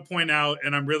definitely want to point out,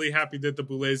 and I'm really happy that the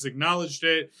Boulets acknowledged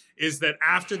it, is that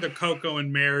after the Coco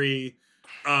and Mary,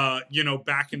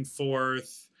 back and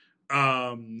forth,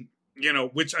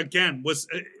 which again was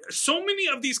so many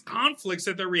of these conflicts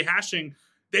that they're rehashing,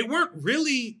 they weren't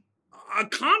really a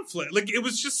conflict. Like, it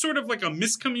was just sort of like a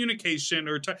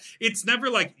miscommunication it's never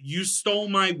like, you stole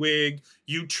my wig,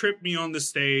 you tripped me on the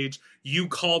stage, you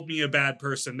called me a bad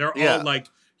person. They're all like,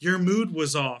 your mood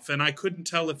was off and I couldn't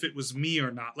tell if it was me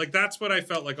or not. Like, that's what I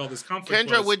felt like all this conflict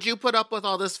Kendra, was. would you put up with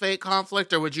all this fake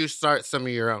conflict or would you start some of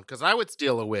your own? Because I would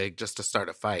steal a wig just to start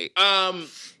a fight.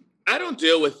 I don't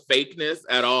deal with fakeness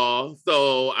at all.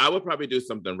 So I would probably do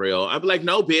something real. I'd be like,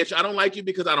 no, bitch, I don't like you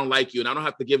because I don't like you. And I don't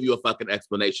have to give you a fucking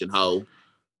explanation, ho.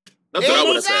 That's what I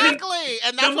would have said. Exactly.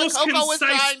 And that's what Coco was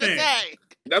trying to say.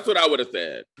 That's what I would have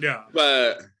said. Yeah.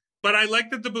 But I like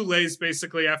that the Boulets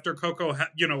basically, after Coco,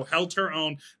 held her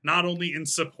own, not only in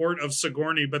support of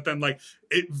Sigourney, but then like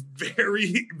it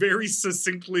very, very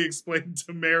succinctly explained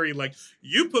to Mary, like,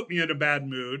 you put me in a bad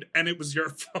mood and it was your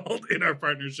fault in our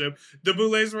partnership. The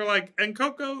Boulets were like, and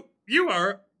Coco, you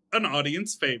are an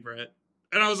audience favorite.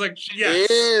 And I was like, yes.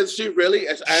 She is. She really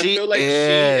is. I feel like she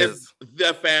is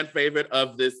the fan favorite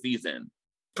of this season.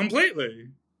 Completely.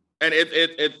 And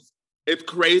it's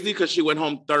crazy because she went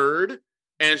home third.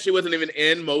 And she wasn't even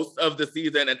in most of the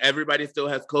season, and everybody still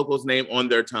has Coco's name on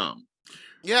their tongue.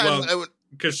 Yeah,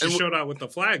 because she showed out with the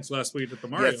flags last week at the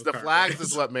Mario Kart. Yes, the flags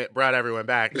is what brought everyone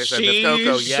back. They said, she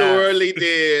Coco, surely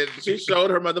did. She showed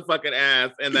her motherfucking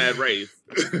ass in that race.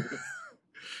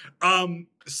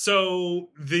 So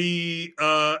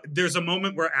there's a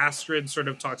moment where Astrid sort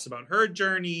of talks about her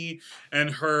journey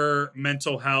and her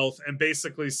mental health, and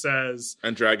basically says,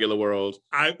 and Dragula World.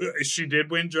 She did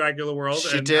win Dragula World,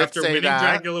 and after winning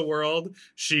Dragula World,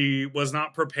 she was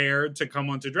not prepared to come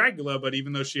onto Dragula. But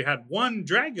even though she had won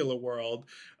Dragula World,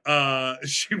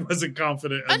 she wasn't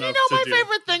confident enough. And my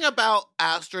favorite thing about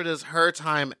Astrid is her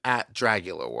time at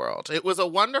Dragula World. It was a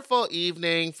wonderful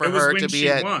evening for her to be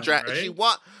at. She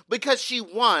won because she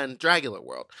won Dragula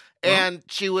World, and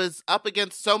she was up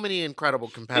against so many incredible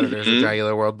competitors at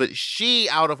Dragula World, but she,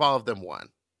 out of all of them, won.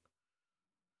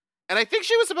 And I think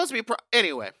she was supposed to be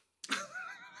anyway.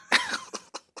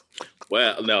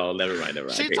 Well, no, never mind.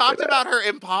 She talked about her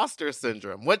imposter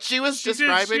syndrome. What she was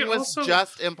describing was also,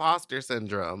 just imposter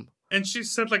syndrome. And she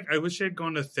said, like, I wish I had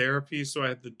gone to therapy so I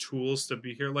had the tools to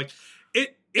be here. Like,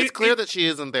 it's clear that she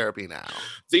is in therapy now.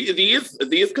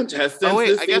 These contestants. Oh wait,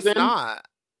 this I guess season, not.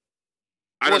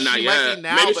 I don't know. She Yeah, might be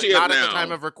now, maybe but she is not now. at the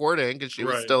time of recording because she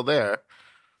was Right. still there.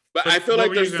 But But I feel what like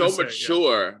were they're you gonna so say?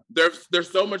 mature. They're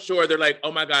so mature. They're like,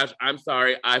 oh my gosh, I'm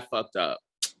sorry, I fucked up.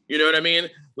 You know what I mean?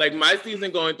 Like my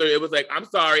season going through, it was like, I'm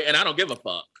sorry, and I don't give a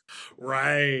fuck.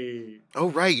 Right. Oh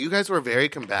right, you guys were very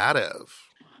combative.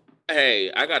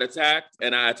 Hey, I got attacked,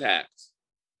 and I attacked.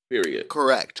 Period.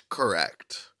 Correct.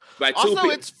 By Also, two,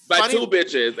 it's by funny- two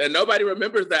bitches, and nobody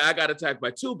remembers that I got attacked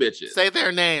by two bitches. Say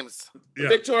their names. Yeah.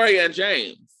 Victoria and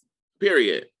James.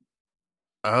 Period.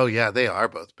 Oh yeah, they are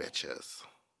both bitches.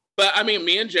 But I mean,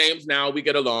 me and James now we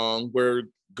get along. We're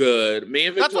good. Me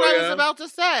and Victoria. That's what I was about to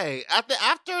say.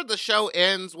 After the show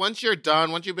ends, once you're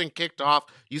done, once you've been kicked off,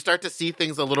 you start to see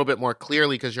things a little bit more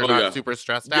clearly because you're not super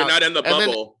stressed out. You're not in the And then,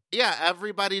 bubble. yeah,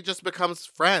 everybody just becomes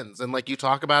friends, and like you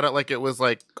talk about it like it was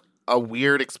like a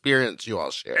weird experience you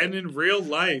all shared. And in real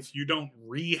life, you don't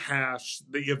rehash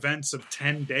the events of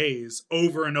 10 days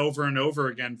over and over and over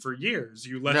again for years.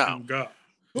 You let them go.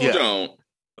 Who Yeah. don't?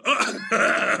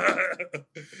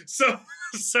 so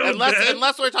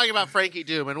unless we're talking about Frankie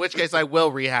Doom, in which case I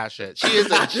will rehash it. She is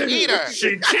a cheater. She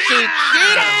cheated!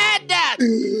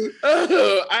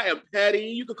 I am petty.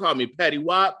 You could call me Petty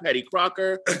Wap, Petty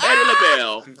Crocker, Petty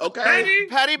LaBelle. Okay.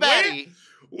 Petty Betty.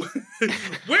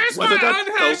 Where's my Wasn't that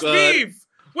so unhashed good? beef?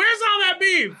 Where's all that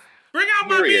beef? Bring out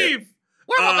my Period. beef.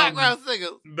 Where are my background singers?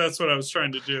 That's what I was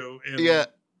trying to do in Yeah.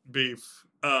 beef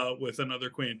with another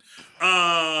queen.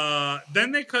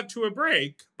 Then they cut to a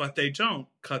break, but they don't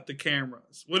cut the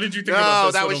cameras. What did you think about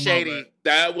this that was little shady. moment?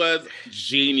 That was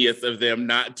genius of them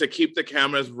not to keep the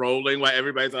cameras rolling while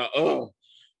everybody's like, oh,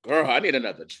 girl, I need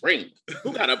another drink.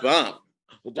 Who got a bump?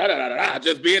 Da, da, da, da, da.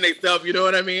 Just being themselves, you know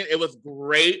what I mean? It was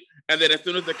great. And then as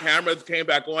soon as the cameras came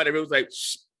back on, everyone was like,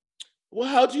 shh, well,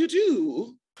 how do you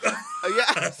do?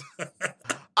 Yes.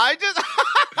 I just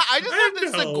heard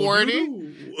that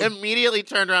Sigourney immediately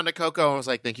turned around to Coco and was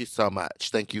like, thank you so much.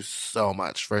 Thank you so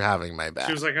much for having my back.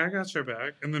 She was like, I got your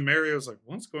back. And then Mary was like,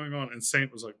 what's going on? And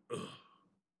Saint was like, ugh.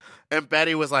 And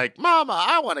Betty was like, Mama,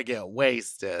 I want to get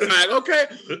wasted. I'm like, okay.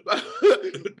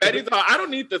 Betty's all, I don't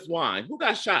need this wine. Who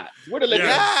got shot? Where the liquor?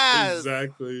 Yes.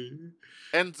 Exactly.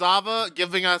 And Zava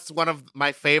giving us one of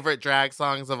my favorite drag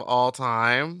songs of all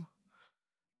time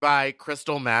by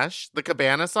Crystal Mesh, the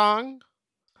Cabana song.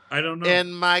 I don't know.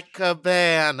 In my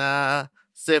cabana,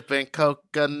 sipping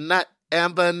coconut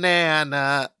and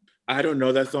banana. I don't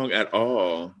know that song at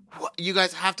all. You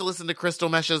guys have to listen to Crystal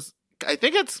Mesh's, I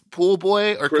think it's Pool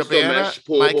Boy or Crystal Cabana. Mesh,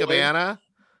 Pool My Boy? Cabana.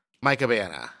 My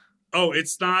Cabana. Oh,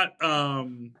 it's not.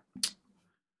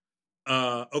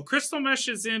 Crystal Mesh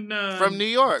is in From New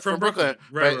York, from Brooklyn.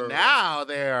 Right, but right. now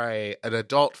they are an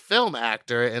adult film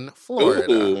actor in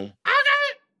Florida. Ooh.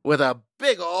 With a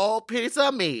big old piece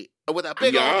of meat. With a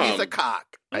big old Yum. piece of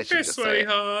cock. I Okay, should just sweaty say.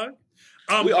 hog.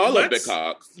 We all love big let's-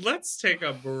 cocks. Let's take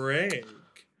a break.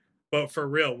 But for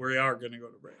real, we are going to go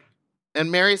to break.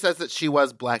 And Mary says that she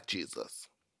was Black Jesus.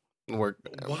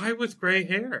 Why with gray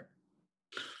hair?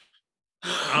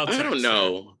 I don't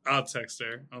know. I'll text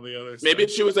her on the other side. Maybe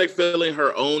she was like feeling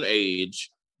her own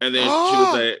age. And then she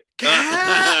was like,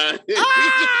 I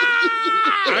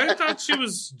thought she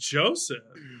was Joseph.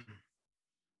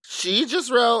 She just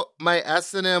wrote my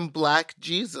S&M Black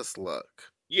Jesus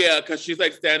look. yeah, because she's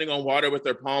like standing on water with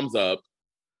her palms up.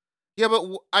 Yeah, but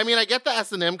I mean, I get the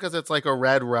S&M because it's like a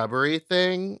red rubbery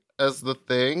thing as the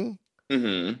thing.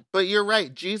 Mm-hmm. But you're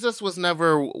right. Jesus was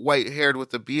never white-haired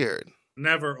with a beard.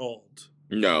 Never old.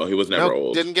 No, he was never Nope,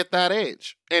 old. didn't get that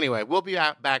age. Anyway, we'll be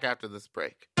back after this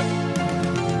break.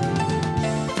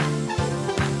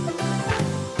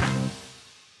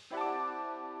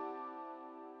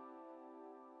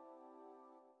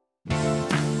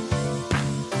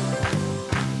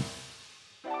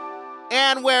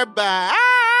 And we're back.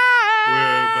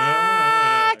 We're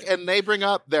back. And they bring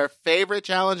up their favorite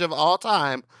challenge of all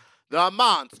time, the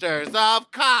Monsters of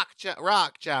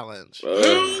Rock Challenge.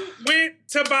 Who went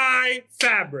to buy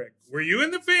fabric? Were you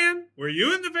in the van? Were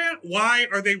you in the van? Why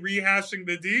are they rehashing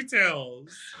the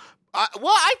details?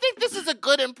 Well, I think this is a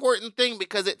good, important thing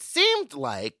because it seemed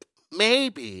like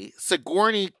maybe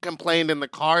Sigourney complained in the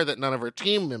car that none of her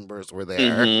team members were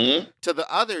there Mhm. to the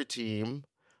other team,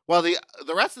 while the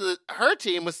rest of her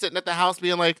team was sitting at the house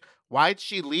being like, why'd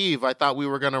she leave? I thought we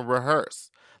were going to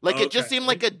rehearse. Like, it just Okay. seemed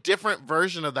like a different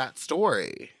version of that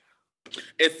story.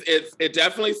 It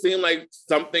definitely seemed like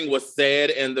something was said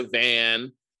in the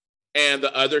van, and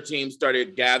the other team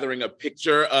started gathering a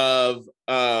picture of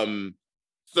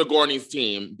Sigourney's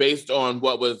team based on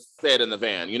what was said in the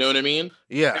van. You know what I mean?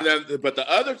 Yeah. And then, but the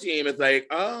other team is like,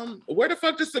 where the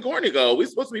fuck did Sigourney go? We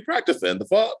supposed to be practicing. The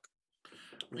fuck?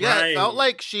 Yeah, Right.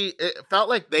 it felt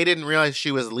like they didn't realize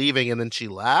she was leaving and then she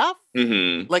left.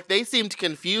 Mm-hmm. Like they seemed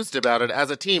confused about it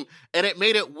as a team. And it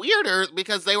made it weirder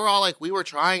because they were all like, we were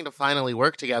trying to finally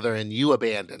work together and you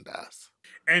abandoned us.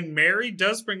 And Mary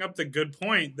does bring up the good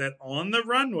point that on the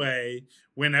runway,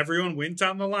 when everyone went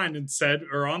down the line and said,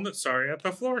 at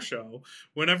the floor show,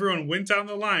 when everyone went down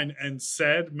the line and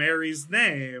said Mary's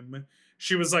name,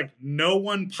 she was like, no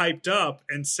one piped up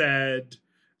and said,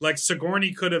 like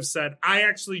Sigourney could have said, I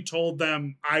actually told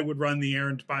them I would run the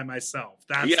errand by myself.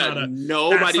 That's not a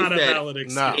valid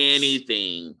excuse.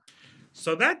 Anything.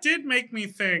 So that did make me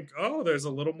think, there's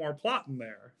a little more plot in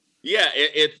there. Yeah,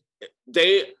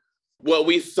 what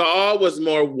we saw was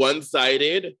more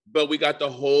one-sided, but we got the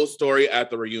whole story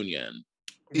at the reunion.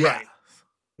 Yeah. Right.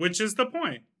 Which is the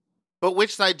point. But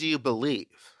which side do you believe?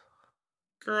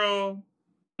 Girl,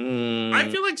 I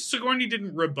feel like Sigourney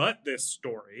didn't rebut this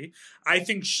story. I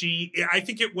think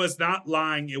it was not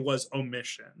lying, it was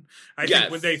omission. I think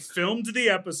when they filmed the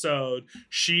episode,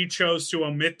 she chose to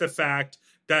omit the fact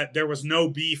that there was no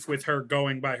beef with her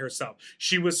going by herself.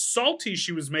 She was salty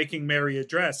she was making Mary a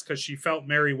dress because she felt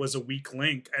Mary was a weak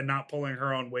link and not pulling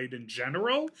her own weight in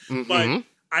general. Mm-hmm. But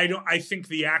I think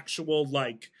the actual,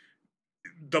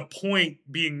 the point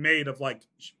being made of,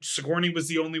 Sigourney was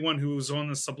the only one who was on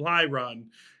the supply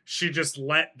run. She just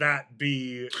let that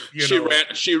be,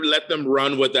 She let them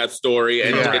run with that story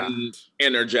and didn't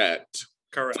interject.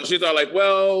 Correct. So she's all like,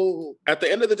 well, at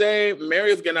the end of the day,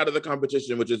 Mary is getting out of the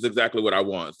competition, which is exactly what I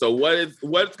want. So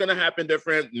what's going to happen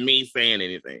different? Me saying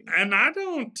anything. And I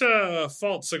don't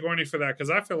fault Sigourney for that because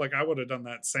I feel like I would have done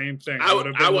that same thing. I would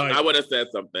have said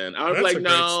something. I was like,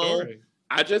 no,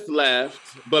 I just left,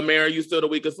 but Mary, you still the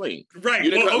weakest link. Right.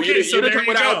 You didn't come with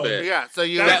an outfit. Yeah, so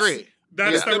you agree.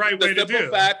 That's the right way to do. The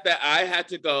simple fact that I had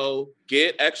to go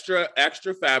get extra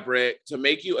fabric to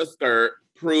make you a skirt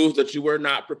proves that you were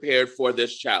not prepared for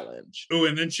this challenge. Oh,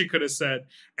 and then she could have said,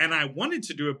 and I wanted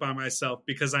to do it by myself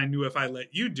because I knew if I let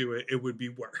you do it, it would be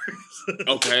worse.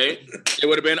 Okay. It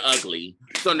would have been ugly.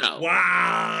 So no.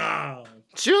 Wow.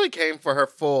 She really came for her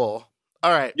full.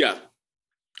 All right. Yeah.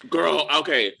 Girl,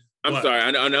 okay. I'm sorry.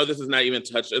 I know this is not even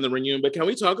touched in the reunion, but can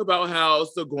we talk about how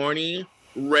Sigourney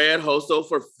read Hoso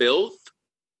for filth?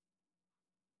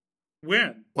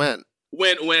 When?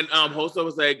 When Hoso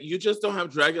was like, you just don't have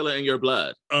Dracula in your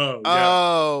blood. Oh, yeah.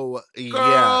 Oh,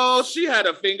 girl, yeah. She had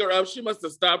a finger up. She must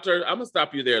have stopped her. I'm gonna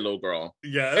stop you there, little girl.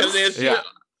 Yes. And then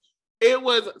it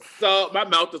was so, my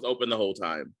mouth was open the whole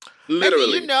time.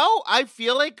 Literally. And I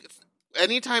feel like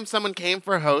anytime someone came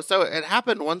for Hoso, it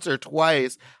happened once or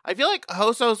twice. I feel like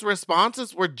Hoso's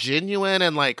responses were genuine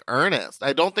and earnest.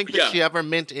 I don't think that she ever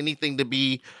meant anything to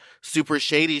be super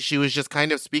shady. She was just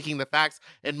kind of speaking the facts,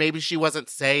 and maybe she wasn't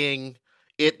saying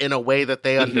it in a way that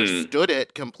they understood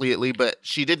it completely, but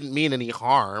she didn't mean any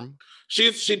harm.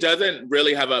 She doesn't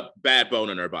really have a bad bone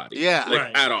in her body.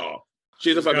 At all.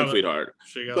 She's a fucking sweetheart.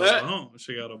 She got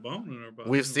a bone in her body.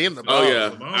 We've seen the bone. Oh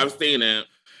yeah, I've seen it.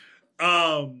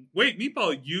 Wait,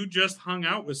 Meatball, you just hung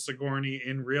out with Sigourney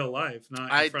in real life, not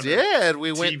in I front did. Of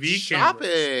We TV went shopping.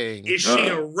 Cameras. Is she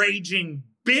a raging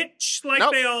bitch like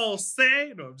they all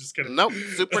say? No, I'm just kidding. Nope.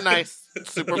 Super nice.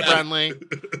 Super friendly.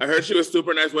 I heard she was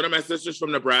super nice. One of my sisters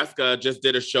from Nebraska just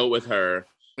did a show with her.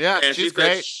 Yeah, and she's she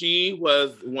great. said she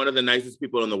was one of the nicest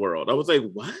people in the world. I was like,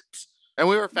 what? And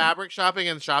we were fabric shopping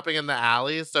and shopping in the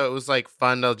alleys, so it was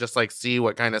fun to just see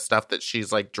what kind of stuff that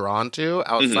she's drawn to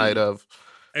outside of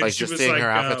And just seeing her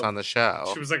outfits on the show.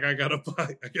 She was like, I gotta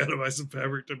buy some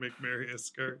fabric to make Mary a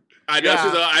skirt. I know.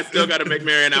 She's I still gotta make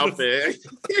Mary an outfit.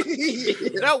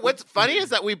 What's funny is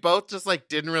that we both just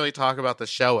didn't really talk about the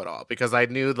show at all because I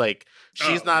knew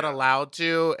she's not allowed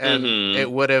to, and it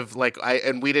would have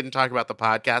and we didn't talk about the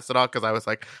podcast at all because I was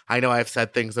like, I know I've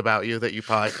said things about you that you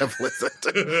probably have listened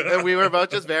to. And we were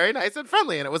both just very nice and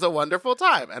friendly, and it was a wonderful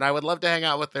time, and I would love to hang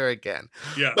out with her again.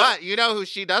 Yeah. But you know who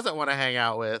she doesn't want to hang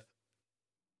out with?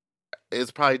 Is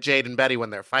probably Jade and Betty when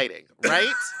they're fighting,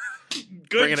 right?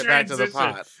 Bringing it back to the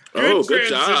pot. Good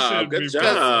job. Good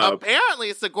job.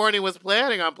 Apparently, Sigourney was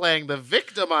planning on playing the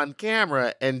victim on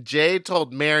camera, and Jade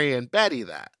told Mary and Betty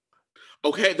that.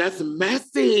 Okay, that's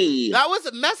messy. That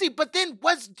was messy, but then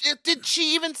did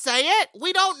she even say it?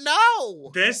 We don't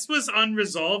know. This was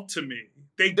unresolved to me.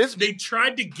 They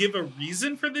tried to give a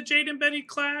reason for the Jade and Betty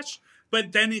clash,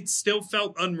 but then it still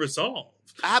felt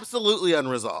unresolved. Absolutely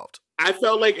unresolved. I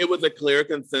felt like it was a clear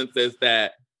consensus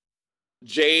that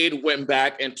Jade went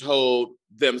back and told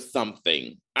them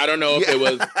something. I don't know if it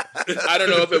was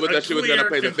that she was going to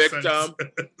play the victim,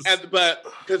 but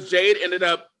because Jade ended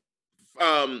up,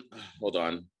 hold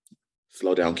on,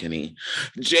 slow down, Kenny.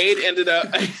 Jade ended up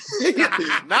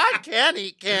not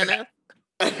Kenny, Kenneth.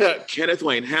 Kenneth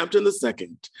Wayne Hampton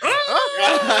II.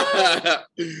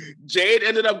 Jade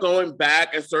ended up going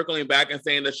back and circling back and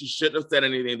saying that she shouldn't have said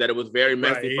anything, that it was very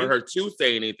messy for her to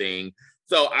say anything.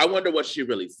 So I wonder what she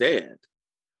really said.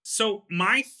 So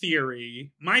my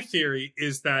theory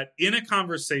is that in a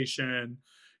conversation,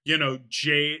 you know,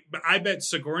 I bet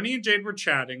Sigourney and Jade were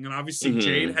chatting, and obviously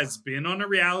Jade has been on a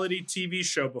reality TV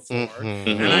show before.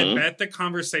 And I bet the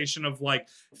conversation of like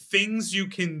things you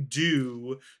can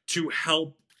do to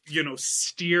help, you know,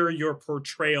 steer your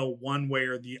portrayal one way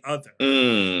or the other.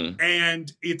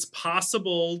 And it's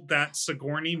possible that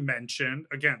Sigourney mentioned,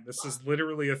 again, this is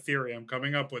literally a theory I'm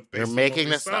coming up with. You're making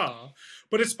this up.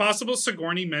 But it's possible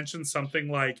Sigourney mentioned something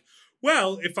like,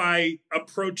 well, if I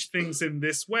approach things in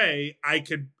this way, I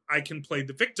can play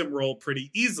the victim role pretty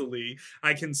easily.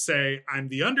 I can say I'm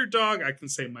the underdog. I can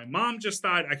say my mom just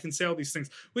died. I can say all these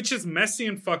things, which is messy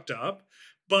and fucked up.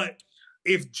 But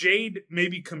if Jade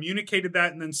maybe communicated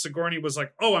that and then Sigourney was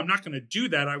like, oh, I'm not going to do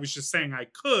that, I was just saying I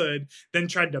could, then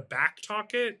tried to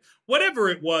backtalk it. Whatever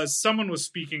it was, someone was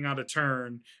speaking out of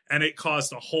turn and it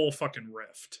caused a whole fucking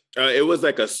rift. It was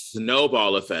like a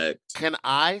snowball effect. Can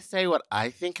I say what I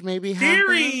think maybe happened?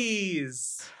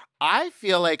 Theories! I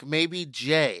feel like maybe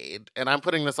Jade, and I'm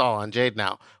putting this all on Jade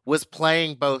now, was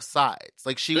playing both sides.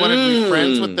 Like she wanted to be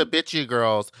friends with the bitchy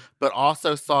girls, but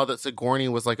also saw that Sigourney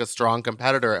was like a strong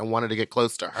competitor and wanted to get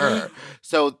close to her.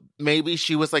 So maybe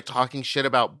she was like talking shit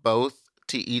about both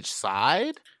to each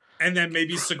side. And then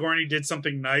maybe Sigourney did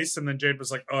something nice, and then Jade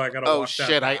was like, oh, I gotta walk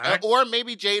shit, that back. Or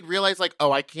maybe Jade realized like,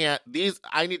 oh, I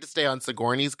need to stay on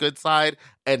Sigourney's good side,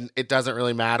 and it doesn't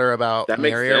really matter about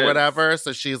Mary or whatever.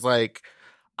 So she's like,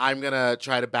 I'm going to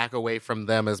try to back away from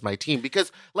them as my team.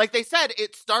 Because, like they said,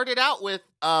 it started out with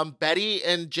Betty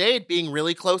and Jade being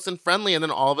really close and friendly. And then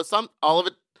all of a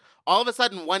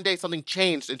sudden, one day something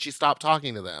changed and she stopped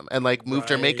talking to them and, like, moved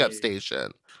her makeup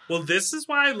station. Well, this is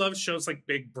why I love shows like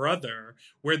Big Brother,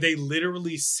 where they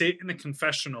literally sit in a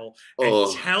confessional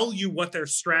and tell you what their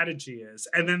strategy is.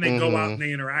 And then they go out and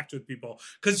they interact with people.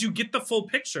 Because you get the full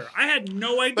picture. I had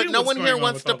no idea. But no one here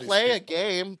wants to play a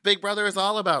game. Big Brother is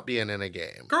all about being in a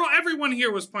game. Girl, everyone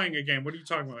here was playing a game. What are you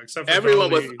talking about? Except for everyone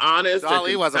Dolly. was honest.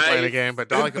 Dolly wasn't playing a game, but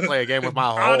Dolly could play a game with my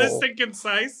whole. Honest and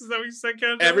concise? Is that what you said,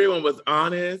 Kendra? Everyone was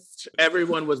honest.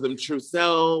 Everyone was them true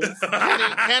selves.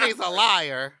 Kenny's a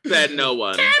liar. Said no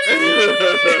one.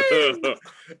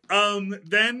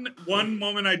 Then one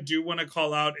moment I do want to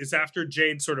call out is after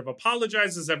Jade sort of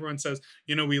apologizes. Everyone says,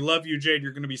 you know, we love you, Jade.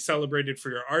 You're going to be celebrated for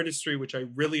your artistry, which I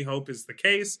really hope is the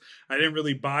case. I didn't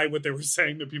really buy what they were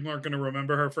saying that people aren't going to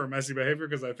remember her for messy behavior,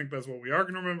 because I think that's what we are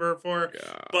going to remember her for.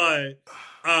 Yeah. But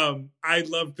I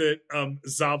love that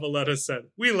Zavaleta said,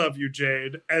 we love you,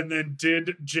 Jade, and then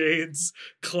did Jade's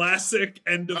classic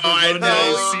end of the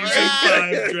runway season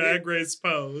 5 Drag Race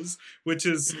pose, which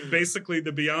is basically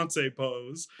the Beyonce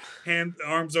pose,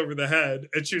 arms over the head,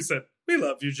 and she said, we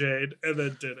love you, Jade, and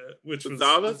then did it, which was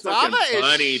Zava's fucking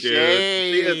funny, dude.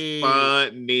 She is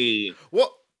funny.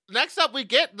 Well, next up, we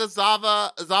get the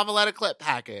Zavaleta clip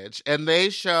package, and they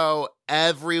show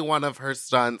every one of her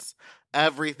stunts,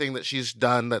 everything that she's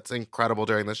done that's incredible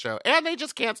during the show, and they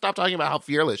just can't stop talking about how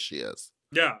fearless she is.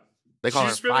 Yeah. They call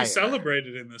She's her really fire.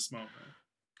 celebrated in this moment.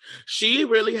 She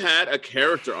really had a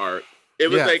character arc. It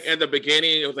was like, in the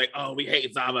beginning, it was like, oh, we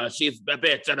hate Zava. She's a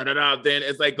bitch. Da, da, da, da. Then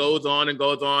it's like goes on and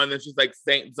goes on. And she's like,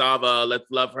 Saint Zava, let's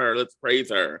love her. Let's praise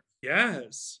her.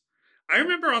 Yes. I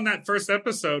remember on that first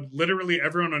episode, literally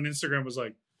everyone on Instagram was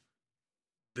like,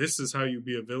 this is how you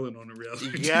be a villain on a reality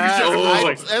TV show.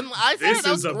 And I said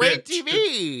that was great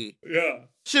TV. Yeah.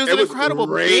 She was an incredible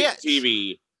great bitch.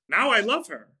 TV. Now I love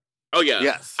her. Oh, yeah.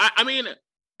 Yes. I mean,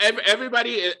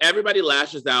 everybody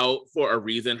lashes out for a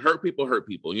reason. Hurt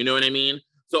people. You know what I mean?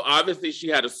 So obviously she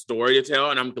had a story to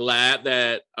tell, and I'm glad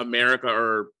that America,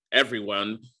 or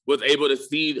everyone, was able to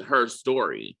see her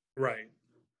story. Right.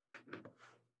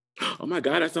 Oh my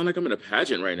God, I sound like I'm in a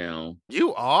pageant right now.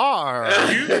 You are.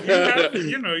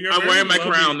 You're I'm wearing my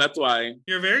crown, that's why.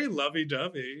 You're very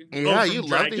lovey-dovey. Yeah, from you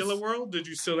love Dragula World? Did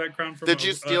you steal that crown from Did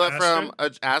you steal it from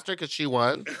Astrid because she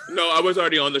won? No, I was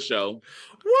already on the show.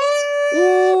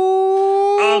 Woo!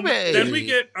 Ooh, baby. Then we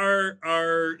get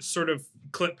our sort of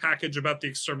clip package about the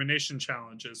extermination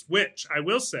challenges, which I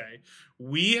will say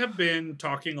we have been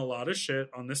talking a lot of shit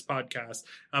on this podcast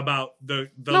about the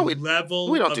level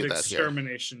we don't of do that here.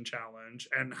 extermination challenge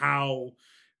and how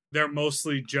they're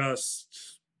mostly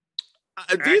just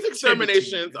These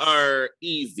exterminations are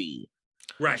easy.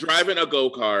 right. Driving a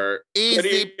go-kart, Easy.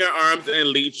 putting your arms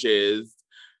in leeches,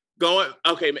 going,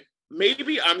 okay,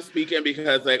 maybe I'm speaking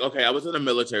because, like, okay, I was in the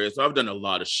military, so I've done a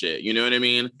lot of shit. You know what I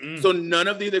mean? Mm. So none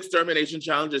of these extermination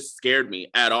challenges scared me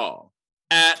at all.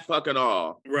 At fucking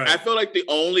all. Right. I feel like the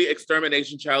only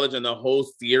extermination challenge in the whole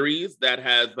series that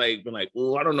has, like, been like,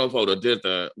 oh, I don't know if I would have did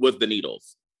that, was the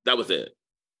needles. That was it.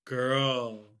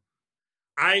 Girl.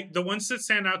 The ones that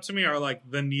stand out to me are like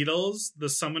the needles, the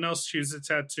someone else choose a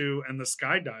tattoo, and the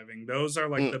skydiving. Those are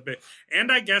like the big,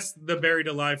 and I guess the buried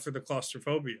alive for the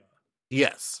claustrophobia.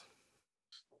 Yes.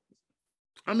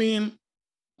 I mean,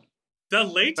 The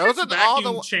latex Those are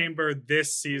vacuum chamber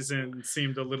this season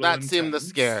seemed a little That intense. seemed the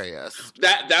scariest.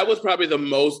 that was probably the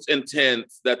most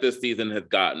intense that this season has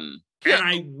gotten. And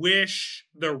I wish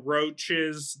the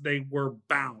roaches, they were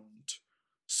bound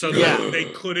so that Yeah. they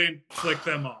couldn't flick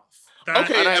them off.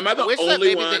 Okay, And am I the wish that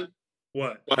only maybe one?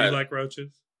 What? Go You ahead. like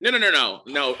roaches?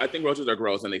 No, I think roaches are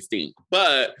gross and they stink.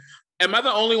 But am I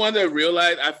the only one that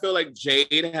realized I feel like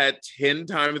Jade had 10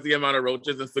 times the amount of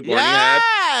roaches than Sigourney had?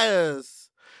 Yes.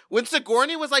 When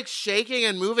Sigourney was like shaking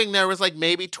and moving, there was like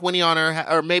maybe 20 on her,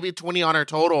 or maybe 20 on her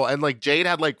total, and like Jade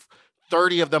had like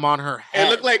 30 of them on her head. It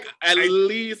looked like at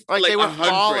least Like like they were 100.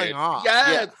 falling off.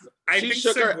 Yes. I She think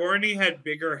shook her- Sigourney had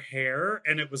bigger hair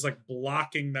and it was like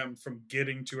blocking them from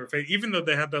getting to her face, even though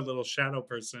they had that little shadow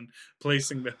person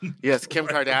placing them. Yes, Kim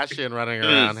Kardashian running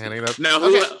around handing those. Now,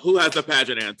 who has the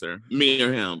pageant answer? Me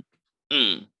or him?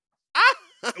 Mm.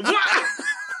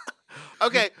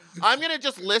 Okay, I'm gonna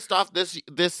just list off this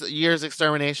year's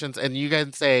exterminations, and you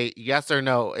can say yes or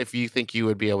no if you think you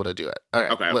would be able to do it.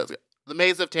 Okay. Let's go. The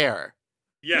Maze of Terror.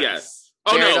 Yes.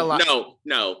 Oh, Buried alive.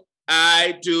 no.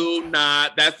 I do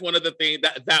not. That's one of the things,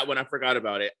 that one, I forgot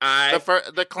about it. The It's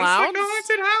like clowns. a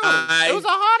haunted house. It was a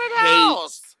haunted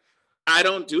house. I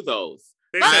don't do those.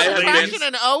 They That's said have an been- ladies, attraction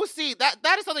in OC.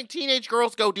 That is something teenage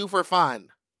girls go do for fun.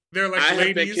 they're like, I have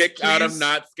been ladies, kicked out of please-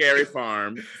 Not Scary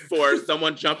Farm for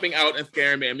someone jumping out and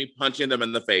scaring me and me punching them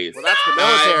in the face. Well, that's the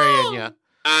military in you.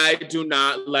 I do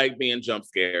not like being jump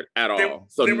scared at all. They,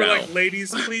 So they no. were like,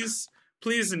 ladies,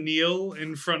 please kneel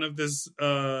in front of this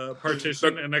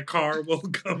partition and a car will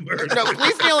come. No,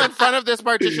 please kneel in front of this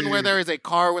partition where there is a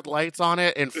car with lights on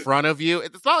it in front of you.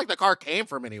 It's not like the car came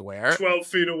from anywhere. 12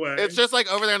 feet away. It's just like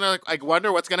over there, and they're like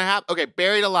wonder what's gonna happen. Okay,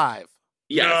 buried alive,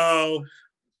 Yes. No,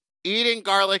 eating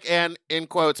garlic and in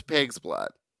quotes pig's blood,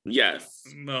 Yes.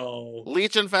 no.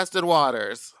 leech infested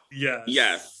waters, Yes.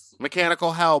 Yes.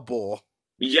 mechanical hell bull,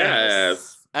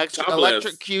 Yes. Topless.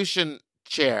 electrocution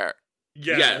chair,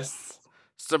 Yes.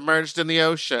 submerged in the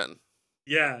ocean,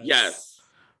 Yes. Yes.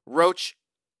 roach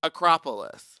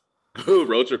acropolis, Ooh,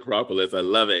 Roach Acropolis. I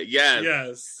love it. Yes.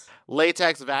 Yes.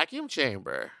 latex vacuum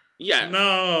chamber. Yes.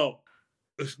 No.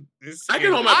 I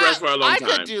can hold my breath for a long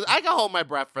time. I can hold my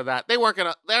breath for that. They're not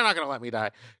gonna let me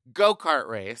die. Go-kart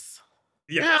race.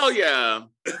 Yes. Hell yeah.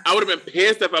 I would have been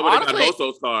pissed if I would have got Honestly-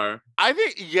 Hoso's car. I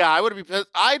think, I would be pissed.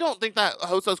 I don't think that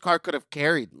Hoso's car could have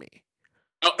carried me.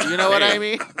 Oh, You know what I damn.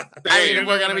 mean? Damn. I mean, if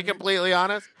we're gonna be completely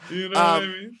honest. You know what I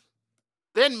Um, mean?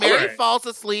 Then Mary Alright. falls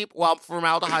asleep while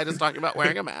Formaldehyde is talking about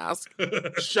wearing a mask.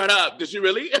 Shut up. Did she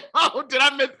really? Oh, did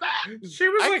I miss that? She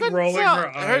was I like couldn't rolling tell. her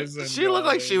eyes. and She looked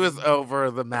like she was going.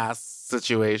 over the mask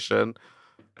situation.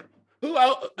 Who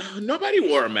else? Nobody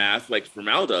wore a mask like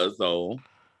Formal does, though.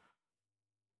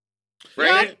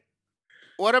 Right?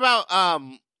 What about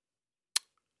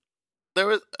there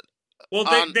was Well,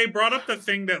 on- they brought up the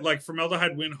thing that like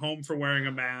Formaldehyde went home for wearing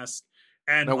a mask,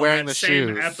 and No, on wearing that the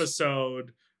same shoes.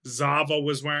 episode, Zava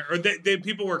was wearing, or they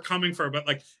people were coming for her, but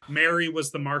like Mary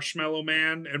was the Marshmallow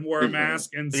Man and wore a Mhm.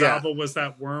 mask, and Yeah. Zava was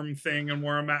that worm thing and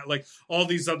wore a mask. Like all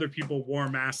these other people wore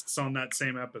masks on that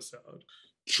same episode.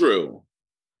 True.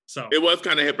 So It was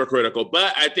kind of hypocritical,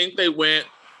 but I think they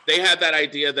had that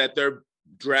idea that their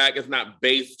drag is not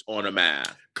based on a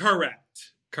mask. correct.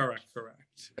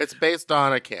 it's based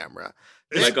on a camera.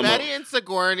 Then Like a Betty and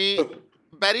Sigourney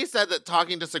Betty said that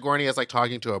talking to Sigourney is like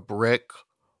talking to a brick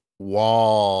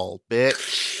wall,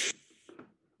 bitch.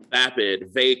 Vapid,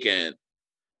 vacant.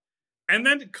 And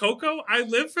then Coco, I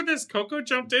live for this. Coco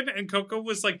jumped in, and Coco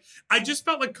was like, I just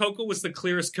felt like Coco was the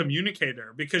clearest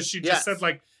communicator because she just Yes. said,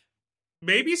 like,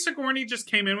 maybe Sigourney just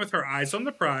came in with her eyes on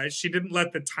the prize. She didn't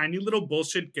let the tiny little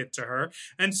bullshit get to her.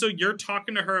 And so you're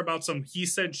talking to her about some he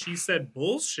said, she said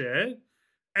bullshit.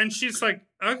 And she's like,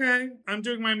 okay, I'm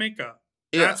doing my makeup.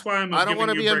 Yeah. That's why I'm I don't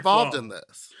want to be involved in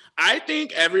this. I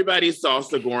think everybody saw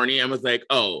Sigourney and was like,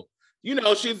 oh,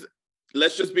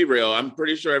 let's just be real. I'm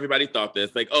pretty sure everybody thought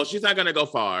this. Like, oh, she's not going to go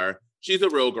far. She's a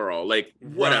real girl. Like,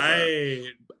 whatever. Right.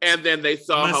 And then they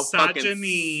saw how fucking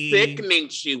Misogyny. sickening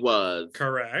she was.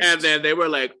 Correct. And then they were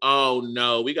like, oh,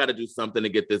 no, we got to do something to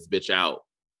get this bitch out.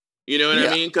 You know what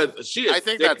I mean? Because she is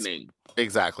sickening. That's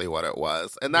exactly what it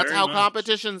was. And that's Very how much.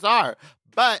 competitions are.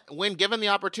 But when given the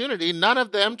opportunity, none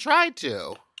of them tried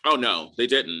to. Oh, no, they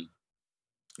didn't.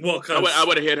 Well, because I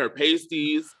would have hit her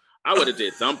pasties. I would have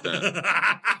did something.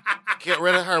 Get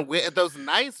rid of her those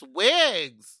nice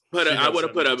wigs. I would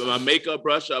have put my makeup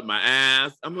brush up my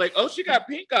ass. I'm like, oh, she got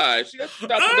pink eye. She got to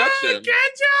stop production.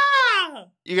 Getcha!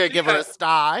 You gonna give her a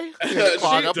sty? You gonna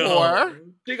clog up more?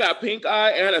 She got pink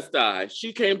eye and a sty.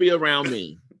 She can't be around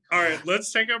me. All right,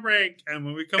 let's take a break, and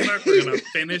when we come back, we're gonna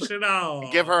finish it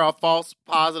off. Give her a false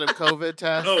positive COVID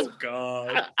test. Oh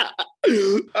God!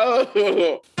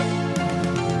 Oh.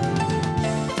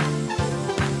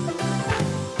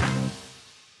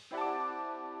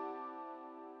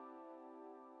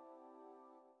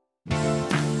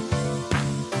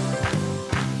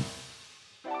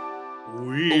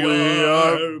 We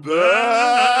are back.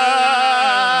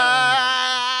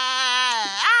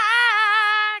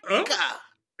 Oh.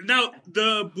 Now,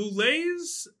 the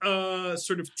Boulets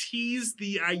sort of tease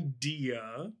the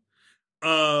idea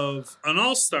of an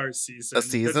all-star season. The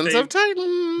Seasons of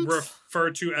Titans. Refer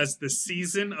to as the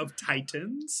Season of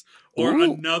Titans or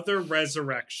Ooh. Another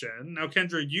Resurrection. Now,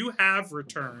 Kendra, you have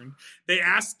returned. They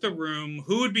asked the room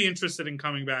who would be interested in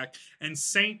coming back, and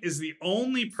Saint is the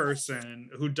only person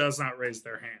who does not raise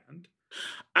their hand.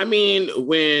 I mean,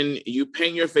 when you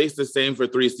paint your face the same for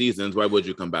 3 seasons, why would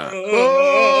you come back?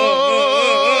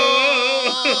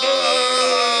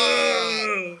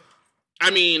 I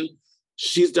mean,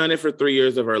 she's done it for 3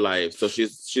 years of her life, so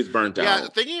she's burnt out. Yeah,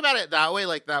 thinking about it that way,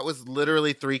 like that was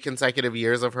literally 3 consecutive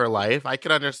years of her life. I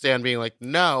could understand being like,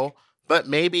 no, but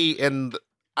maybe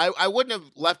I wouldn't have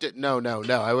left it no.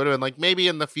 I would have been like, maybe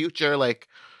in the future, like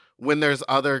when there's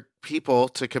other people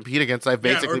to compete against. I've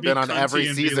basically been on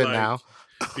every season now.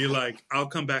 Be like, I'll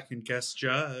come back and guest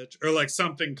judge, or like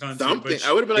something. Something.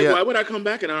 I would have been like, why would I come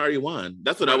back and I already won?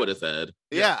 That's what I would have said.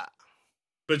 Yeah.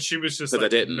 But she was just like, I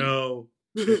didn't. No,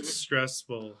 it's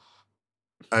stressful.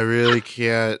 I really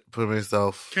can't put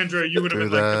myself. Kendra, you would have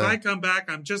been like, if I come back,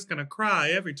 I'm just gonna cry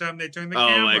every time they turn the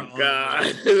camera on. Oh my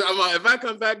God. I'm like, if I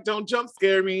come back, don't jump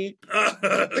scare me.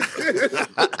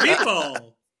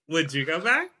 People, would you go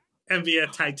back and be a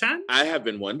Titan? I have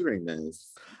been wondering this.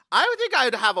 I would think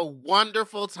I'd have a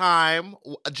wonderful time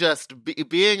just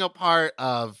being a part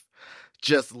of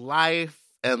just life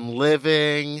and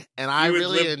living, and I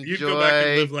really enjoy. You'd go back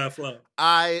and live, laugh, love.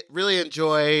 I really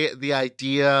enjoy the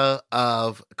idea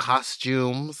of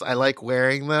costumes. I like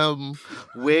wearing them.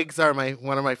 Wigs are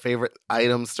one of my favorite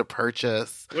items to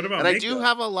purchase. What about and makeup? I do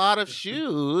have a lot of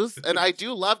shoes, and I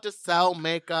do love to sell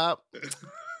makeup.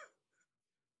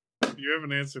 You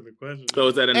haven't answered the question. So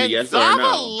is that a yes Zava or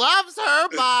no? loves her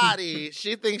body.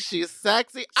 She thinks she's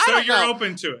sexy. So you're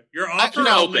open to it. You're offer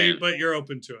only, but you're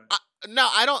open to it. No,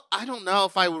 I don't know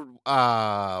if I would.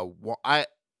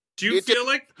 Do you feel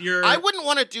like you're? I wouldn't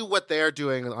want to do what they're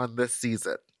doing on this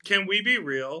season. Can we be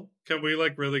real? Can we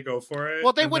like really go for it?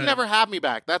 Well, they would never have me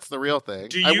back. That's the real thing.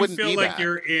 Do you feel like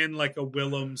you're in like a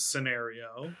Willem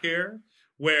scenario here,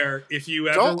 where if you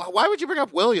ever? Why would you bring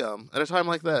up William at a time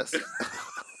like this?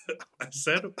 I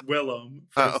said Willem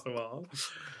first of all.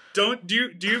 Do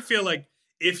you feel like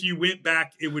if you went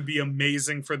back, it would be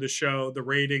amazing for the show, the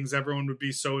ratings, everyone would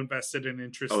be so invested and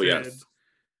interested? Oh yes,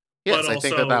 yes, I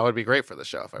think that would be great for the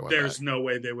show if I went. There's back. no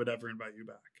way they would ever invite you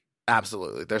back.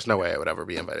 Absolutely, there's no way I would ever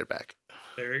be invited back.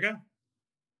 There you go.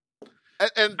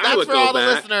 And that's for all the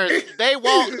listeners. They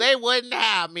won't. They wouldn't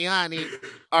have me, honey.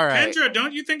 All right, Kendra,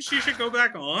 don't you think she should go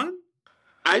back on?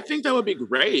 I think that would be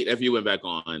great if you went back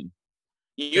on.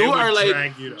 You are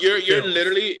like you're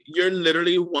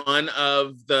literally one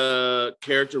of the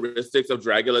characteristics of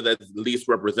Dragula that's least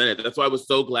represented. That's why I was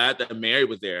so glad that Mary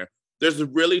was there. There's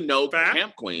really no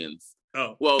camp queens.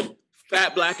 Oh, well,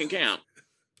 fat, black, and camp.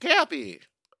 Campy,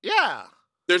 yeah.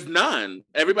 There's none.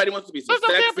 Everybody wants to be so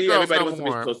sexy. Everybody wants to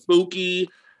be so spooky.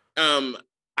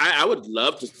 I would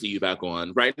love to see you back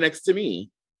on right next to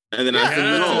me. And then I send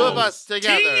you home. 2 of us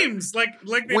together. Teams, like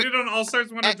they did on All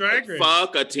Stars 1 of Drag Race.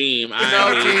 Fuck a team. No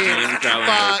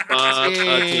Fuck a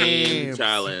team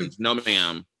challenge. No,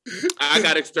 ma'am. I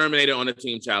got exterminated on a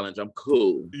team challenge. I'm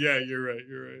cool. Yeah, you're right.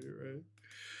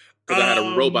 Because I had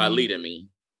a robot leading me.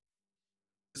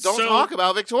 Don't talk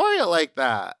about Victoria like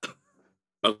that.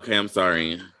 Okay, I'm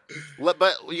sorry.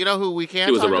 But you know who we can't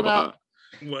She was talk a robot.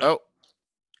 about? What? Oh,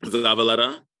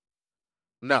 Zavaleta?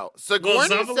 no. Well, Sigourney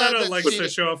said Zavaleta that likes to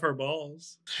show off her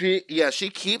balls. she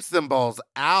keeps them balls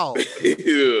out.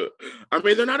 Ew. I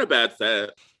mean, they're not a bad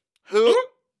set. Who?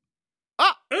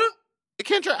 Uh,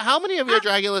 Kendra, how many of your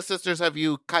Dragula sisters have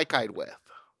you kai-kai'd with?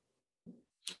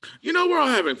 You know, we're all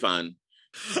having fun.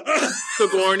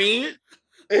 Sigourney.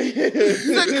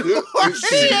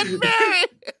 Sigourney and Mary!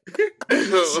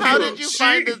 How did you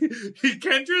find it?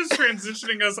 Kendra's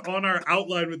transitioning us on our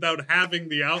outline without having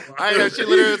the outline. I know, she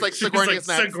literally was like, She was Sigourney like, is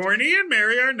next. Sigourney and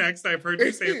Mary are next. I've heard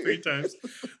you say it 3 times.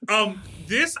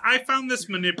 I found this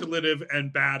manipulative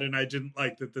and bad, and I didn't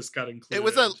like that this got included. It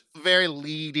was a very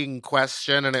leading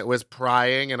question, and it was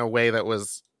prying in a way that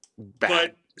was bad.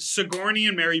 But Sigourney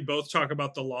and Mary both talk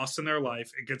about the loss in their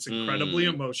life. It gets incredibly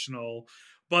emotional.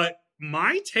 But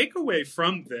my takeaway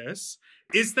from this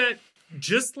is that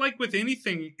just like with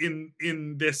anything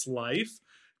in this life,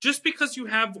 just because you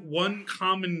have one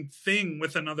common thing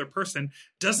with another person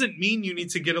doesn't mean you need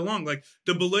to get along. Like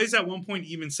the Boulets at one point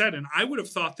even said, and I would have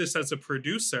thought this as a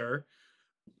producer,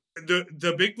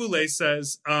 the Big Boulet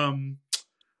says,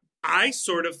 I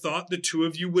sort of thought the two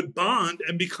of you would bond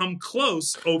and become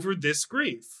close over this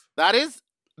grief. That is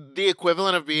the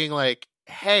equivalent of being like,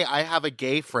 hey, I have a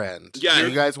gay friend. Yeah. Do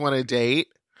you guys want to date?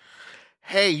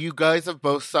 Hey, you guys have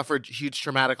both suffered huge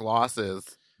traumatic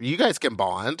losses. You guys can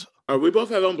bond. Or we both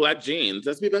have on black jeans.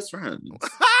 Let's be best friends.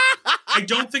 I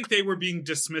don't think they were being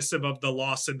dismissive of the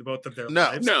loss in both of their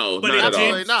lives. No, but not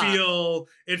it at all. did feel.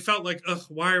 It felt like, ugh,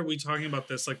 why are we talking about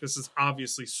this? Like this is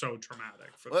obviously so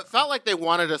traumatic. For Well, it them. felt like they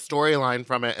wanted a storyline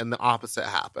from it, and the opposite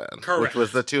happened. Correct. Which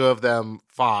was the two of them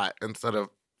fought instead of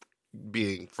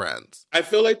being friends. I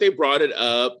feel like they brought it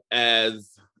up as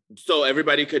so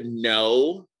everybody could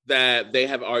know that they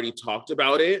have already talked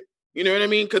about it. You know what I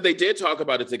mean? Because they did talk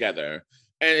about it together.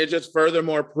 And it just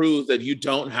furthermore proves that you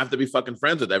don't have to be fucking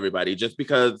friends with everybody just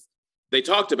because they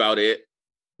talked about it.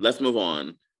 Let's move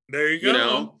on. There you go. You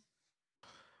know?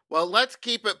 Well, let's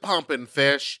keep it pumping,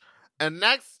 fish. And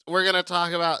next, we're going to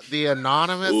talk about the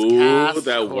anonymous Ooh, cast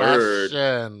that word.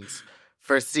 questions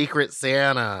for Secret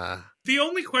Santa. The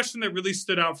only question that really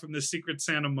stood out from the Secret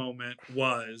Santa moment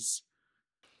was,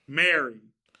 Mary,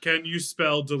 can you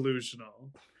spell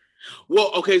delusional?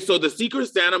 Well, okay, so the Secret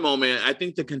Santa moment, I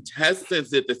think the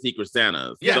contestants did the Secret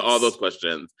Santas. Yes. To all those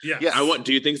questions. Yeah. Yes.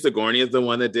 Do you think Sigourney is the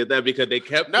one that did that? Because they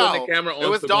kept putting the camera on it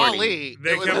was Sigourney. Dolly.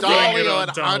 They It was kept Dolly putting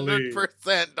it on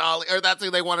 100% Dolly. Or that's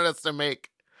who they wanted us to make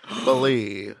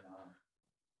believe.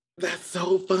 That's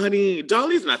so funny.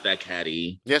 Dolly's not that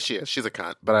catty. Yes, she is. She's a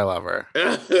cunt, but I love her.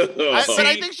 But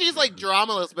I think she's like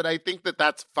dramaless, but I think that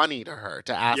that's funny to her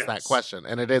to ask that Yes. question.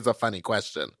 And it is a funny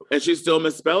question. And she still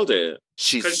misspelled it.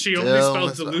 Because she only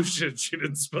spelled delusion. She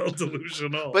didn't spell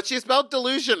delusional. But she spelled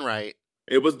delusion right.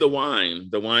 It was the wine.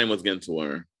 The wine was getting to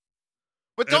her.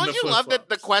 But And don't the you love that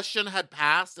the flip-flops. question had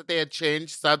passed, that they had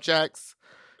changed subjects?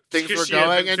 Things Because were she had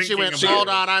going, been and she thinking went, about hold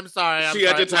it. on, I'm sorry. She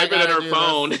had to type it in her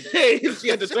phone. She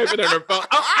had to type it in her phone.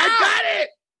 Oh, I got it!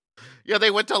 Yeah,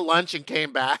 they went to lunch and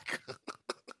came back.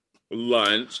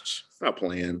 Lunch. Stop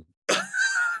playing.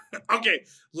 Okay,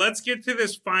 let's get to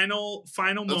this final That's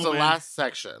moment. the last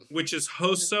section. Which is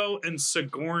Hoso and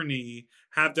Sigourney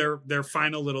have their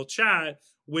final little chat,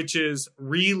 which is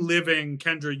reliving.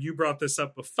 Kendra, you brought this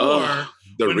up before. Oh,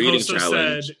 the when reading Hoso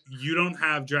challenge. said, you don't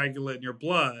have Dragula in your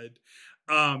blood.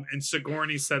 And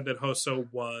Sigourney said that Hoso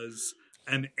was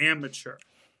an amateur.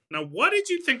 Now, what did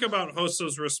you think about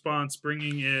Hoso's response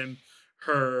bringing in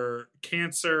her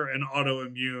cancer and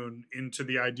autoimmune into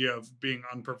the idea of being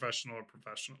unprofessional or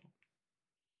professional?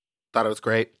 Thought it was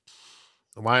great.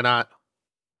 Why not?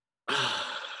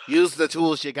 Use the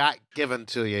tools you got given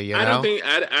to you, you know? I don't think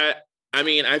I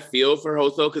mean, I feel for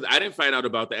Hoso because I didn't find out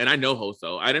about that. And I know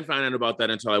Hoso. I didn't find out about that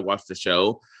until I watched the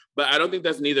show. But I don't think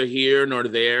that's neither here nor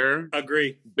there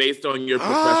Agree. based on your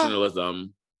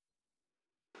professionalism.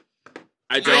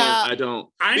 I don't. Yeah. I don't.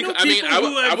 I know Because, people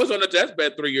who I have- was on a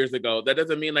deathbed 3 years ago. That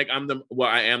doesn't mean like I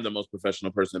am the most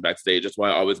professional person backstage. That's why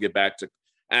I always get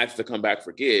asked to come back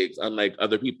for gigs, unlike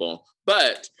other people.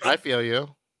 But I feel you.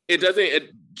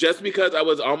 just because I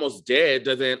was almost dead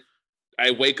doesn't,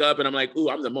 I wake up and I'm like, ooh,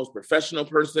 I'm the most professional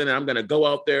person and I'm going to go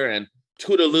out there and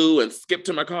toodaloo and skip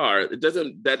to my car.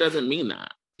 That doesn't mean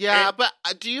that. Yeah, but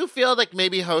do you feel like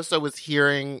maybe Hoso was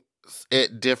hearing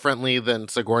it differently than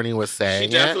Sigourney was saying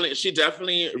She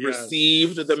definitely Yes.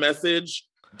 received the message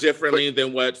differently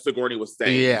than what Sigourney was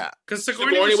saying. Yeah. Because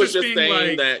Sigourney was just being saying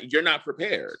like, that you're not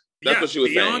prepared. That's what she was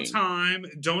be saying. on time.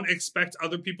 Don't expect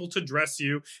other people to dress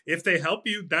you. If they help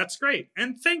you, that's great.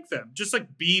 And thank them. Just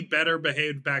like be better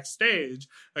behaved backstage.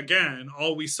 Again,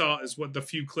 all we saw is what the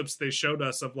few clips they showed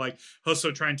us of like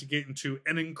Hoso trying to get into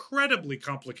an incredibly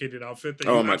complicated outfit that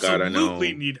you God, I know.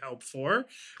 absolutely need help for.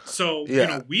 So,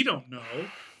 we don't know.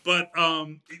 But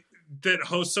that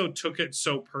Hoso took it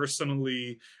so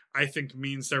personally, I think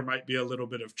means there might be a little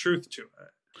bit of truth to it.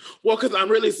 Well, because I'm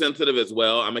really sensitive as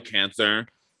well. I'm a Cancer.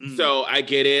 So I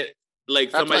get it.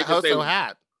 Like That's somebody what could say, Hoso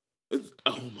had.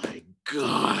 "Oh my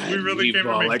God, We really came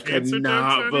people, from I Cancer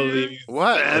cannot jokes, believe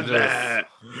What? that."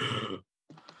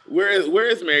 Where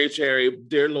is Mary Cherry?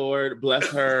 Dear Lord, bless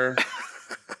her.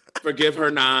 Forgive her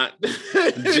not.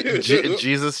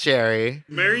 Jesus Cherry.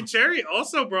 Mary Cherry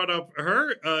also brought up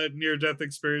her near-death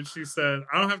experience. She said,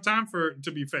 "I don't have time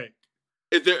to be fake."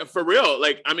 Is there for real?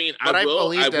 Like, I mean, But I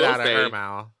believed it out of say her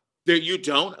mouth. that you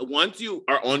don't. Once you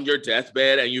are on your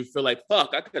deathbed and you feel like,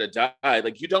 "Fuck, I could have died."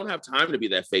 Like, you don't have time to be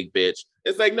that fake bitch.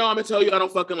 It's like, no, I'm gonna tell you, I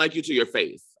don't fucking like you to your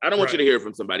face. I don't want you to hear it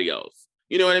from somebody else.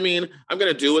 You know what I mean? I'm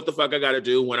gonna do what the fuck I gotta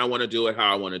do when I want to do it,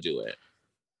 how I want to do it.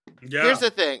 Yeah. Here's the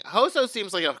thing. Hoso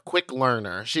seems like a quick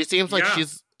learner. She seems like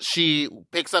she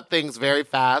picks up things very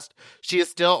fast. She is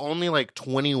still only like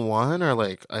 21 or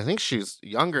like, I think she's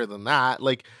younger than that.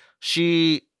 Like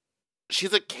she's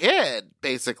a kid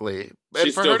basically. And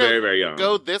She's for still her to very, very young.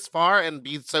 go this far and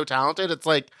be so talented, it's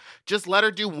like, just let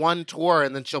her do one tour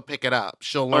and then she'll pick it up.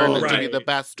 She'll learn it to be the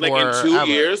best tour Like in 2 ever.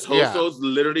 years, Yeah, Hoso's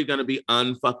literally gonna be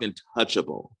unfucking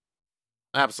touchable.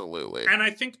 absolutely. And I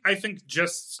think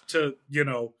just to,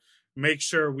 make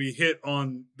sure we hit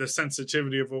on the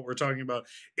sensitivity of what we're talking about,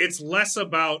 it's less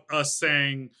about us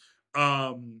saying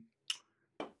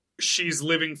she's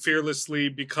living fearlessly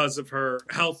because of her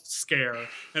health scare,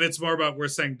 and it's more about we're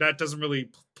saying that doesn't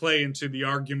really play into the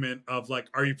argument of like,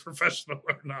 are you professional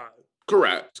or not?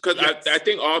 Correct. Because Yes. I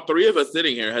think all three of us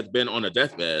sitting here has been on a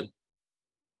deathbed.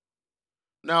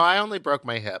 No, I only broke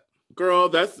my hip. Girl,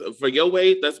 that's for your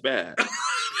weight, that's bad.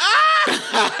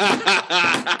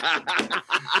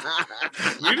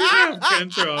 We need to have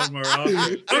Kendra on more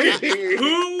often. Okay,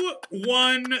 who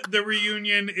won the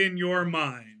reunion in your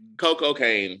mind? Coco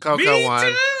Kane. Coco Me won.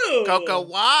 too. Coco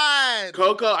won.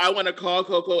 Coco, I want to call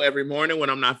Coco every morning when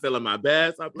I'm not feeling my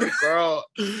best. I'm like, girl,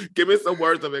 give me some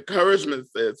words of encouragement,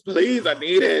 sis. Please, I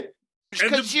need it.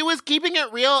 Because she was keeping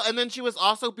it real, and then she was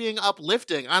also being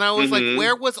uplifting. And I was like,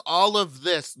 where was all of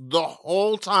this the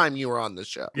whole time you were on the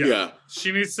show? Yeah.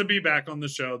 She needs to be back on the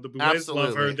show. The Boulets Absolutely.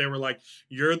 love her. They were like,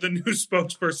 you're the new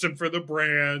spokesperson for the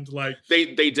brand. Like, They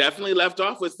definitely left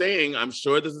off with saying, I'm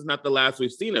sure this is not the last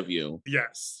we've seen of you.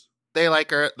 yes. They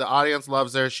like her. The audience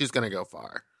loves her. She's going to go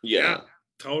far. Yeah.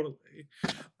 Totally.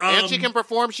 And she can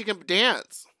perform. She can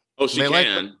dance. Oh, she They like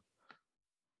can.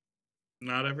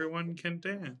 Not everyone can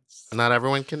dance. Not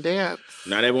everyone can dance.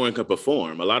 Not everyone can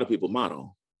perform. A lot of people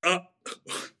model. Oh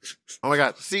my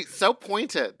God. See, so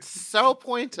pointed. So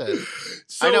pointed.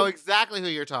 So, I know exactly who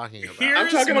you're talking about. Here- I'm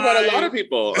Here's talking about a my- lot of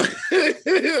people.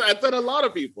 I said a lot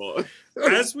of people.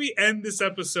 as we end this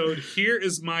episode, here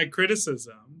is my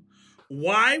criticism.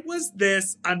 Why was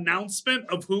this announcement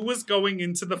of who was going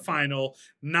into the final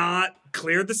not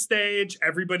clear the stage,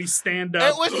 everybody stand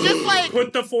up, It was just like,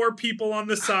 put the 4 people on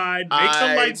the side, make the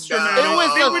I lights turn know. out? it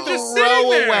They was were just a sitting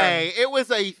there. throwaway. It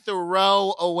was a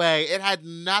throwaway. It had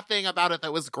nothing about it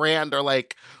that was grand or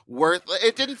like worth.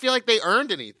 It didn't feel like they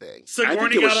earned anything.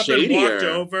 Sigourney it was got up and walked shadier.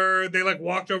 over. They like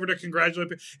walked over to congratulate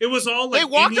people. It was all like They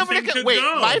walked over anything to could wait.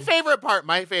 go. My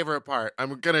favorite part.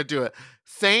 I'm gonna do it.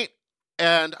 Saint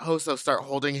and Hoso start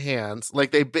holding hands, like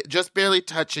they just barely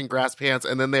touch and grasp hands,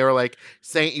 and then they were like,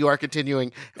 "Saint, you are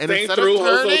continuing." And Saint instead of threw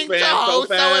turning Hoso's to hand so Hoso and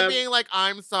fast. being like,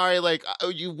 "I'm sorry, like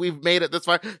we've made it this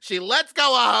far," she lets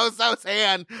go of Hoso's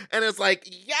hand, and it's like,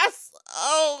 "Yes,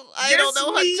 I don't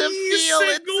know what to feel.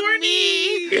 It's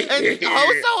me." And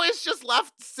Hoso is just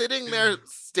left sitting there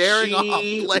staring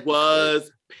She off. Like,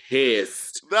 was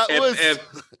pissed. that was.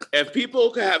 If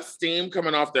people could have steam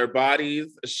coming off their bodies,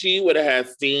 she would have had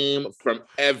steam from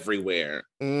everywhere.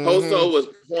 Mhm. Hoso was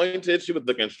pointed. She was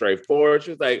looking straight forward.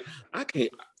 She was like, I can't.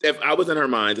 If I was in her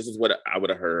mind, this is what I would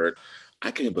have heard.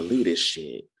 I can't believe this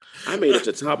shit. I made it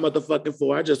to top motherfucking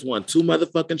 4. I just won 2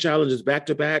 motherfucking challenges back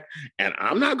to back, and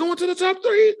I'm not going to the top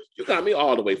 3. You got me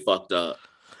all the way fucked up.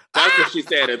 That's what she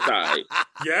said inside.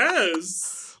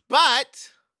 Yes. But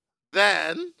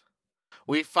then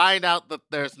we find out that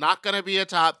there's not going to be a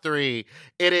top 3.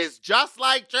 It is just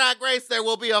like Drag Race. There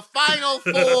will be a final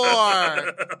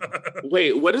 4.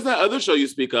 Wait, what is that other show you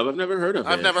speak of? I've never heard of it.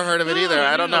 I've never heard of it either. Oh,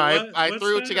 I don't know. yeah. I What's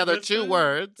threw that? together What's 2 that?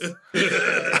 words.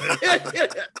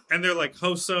 And they're like,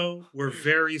 Hoso, we're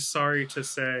very sorry to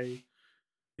say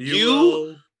You-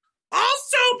 will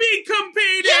also be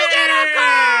competing. You get a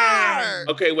card!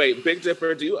 Okay, wait, Big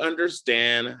Dipper, do you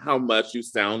understand how much you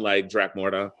sound like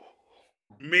Dracmorta?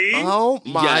 Me? Oh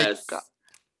my Yes. God.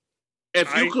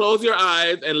 If you close your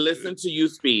eyes and listen to you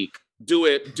speak, do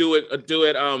it,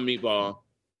 Meatball.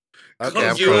 Okay, I'm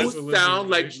Close You your eyes close. and listen sound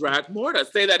to like me.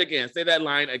 Dracmorta. Say that again. Say that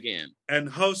line again. And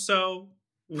Hoso,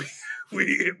 we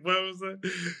what was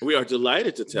it? We are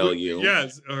delighted to tell you.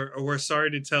 Yes, or we're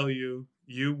sorry to tell you,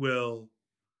 you will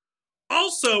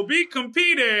also be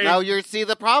competing. Now,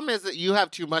 the problem is that you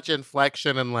have too much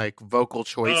inflection and like vocal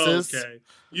choices. Okay.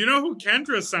 You know who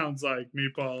Kendra sounds like,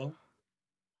 Meatball?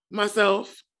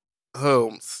 Myself.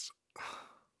 Holmes.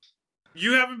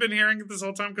 You haven't been hearing it this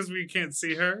whole time because we can't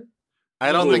see her?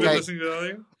 I don't We've think been I. listening to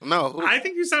earlier? No. I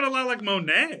think you sound a lot like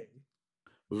Monet.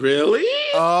 Really?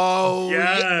 Oh.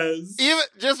 Yes. Even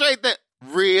just right there.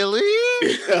 Really?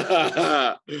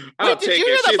 I'll Wait, did take you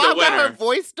hear it. that She's Bob a got her winner.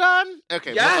 voice done?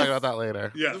 Okay, Yes. we'll talk about that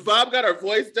later. Yeah. Bob got her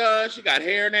voice done. She got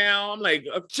hair now. I'm like,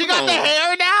 She come got the on.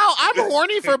 hair now? I'm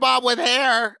horny for Bob with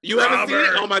hair. You haven't seen it?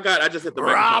 Robert. Oh my God, I just hit the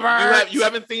Robert. microphone. You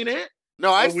haven't seen it?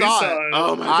 No, I Oh, we saw saw it. it.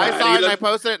 Oh my God. I saw He it and I looks-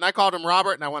 posted it and I called him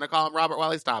Robert and I want to call him Robert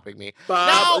while he's stopping me.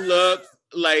 Bob No. looks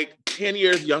like 10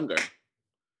 years younger.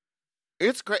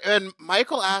 It's great. And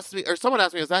Michael asked me, or someone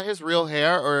asked me, is that his real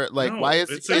hair? Or like, No, why is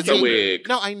it's It's a a wig. wig.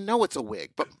 No, I know it's a wig,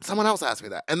 but someone else asked me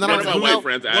that. And then One I of was my like, white no,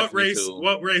 friends What asked me race? to.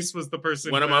 What race was the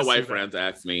person? One of who my asked you white that? friends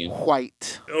asked me.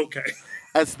 white Okay.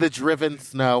 as the driven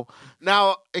snow.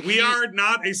 Now, We are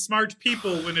not a smart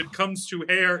people when it comes to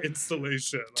hair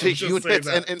installation. to I'll just say units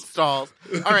and that. installs.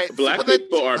 All right. Black so the-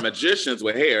 people are magicians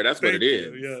with hair. That's what Thank it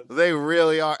is. you, yeah. They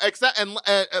really are. Except,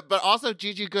 but also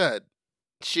Gigi Good.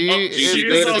 She Oh, is Gigi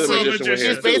Good is basically, also a magician with magician.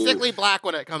 hair, she's too. basically black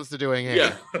when it comes to doing hair.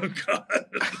 Yeah. Oh God.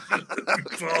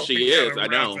 Well, She we is, gotta I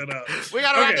know. wrap it up. We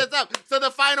gotta wrap Okay. this up. So the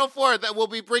final four that will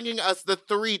be bringing us the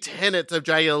three tenets of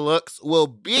Jagged Looks will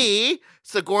be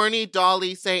Sigourney,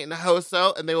 Dolly, Saint, and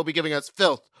Hoso, and they will be giving us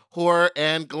filth, horror,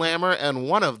 and glamour, and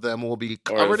one of them will be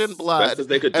Or covered as in blood best as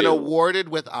they could and do. awarded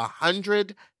with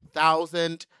 $100,000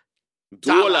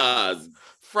 $100,000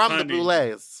 from the Honey.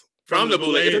 Boulets. from the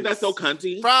Boulay. Isn't that Boulets. so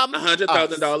cunty? From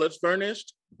 $100,000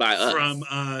 furnished by us. From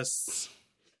us.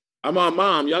 I'm on,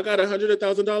 Mom. Y'all got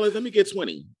 $100,000. Let me get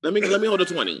 20. Let me hold a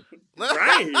 20.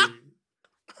 Right.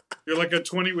 You're like a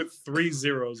 20 with 3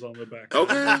 zeros on the back.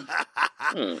 Okay.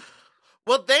 Hmm.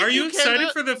 Well, thank Are you excited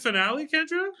Kendra. for the finale,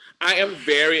 Kendra? I am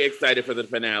very excited for the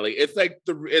finale. It's like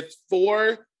it's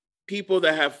 4 people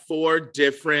that have 4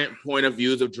 different point of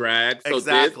views of drag. So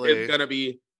Exactly. this is gonna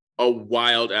be a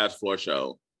wild ass floor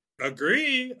show.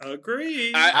 Agree.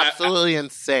 Absolutely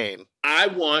insane. I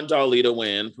want Dolly to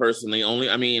win personally.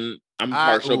 I'm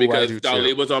partial I because do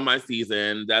Dolly too. was on my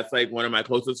season. That's like one of my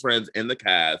closest friends in the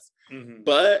cast. Mhm.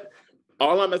 But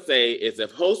all I'm gonna say is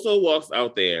if Hoso walks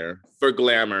out there for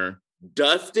glamour,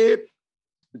 dusted,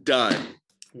 done.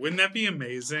 Wouldn't that be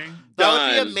amazing? That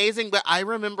would Done. be amazing, but I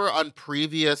remember on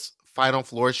previous Final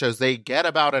Floor shows, they get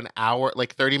about an hour,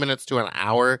 like 30 minutes to an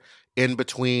hour in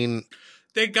between.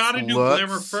 They got to do Looks.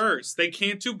 glamour first. They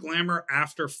can't do glamour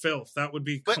after filth. That would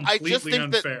be But I completely just think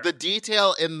unfair. that the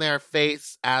detail in their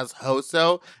face as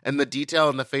Hoso and the detail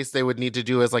in the face they would need to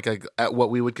do as like at what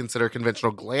we would consider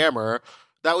conventional glamour,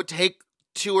 that would take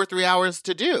 2 or 3 hours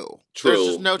to do. True. There's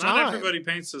just no Not time. everybody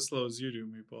paints as slow as you do,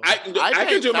 Meatball. I can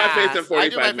paint do my face in fast. 45 I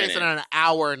do my minutes. face in an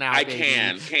hour now. I baby.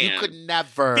 can. You could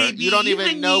never. Baby you don't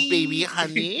even know, honey. baby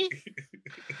honey.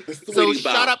 So Sweetie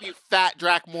shut Bob. up, you fat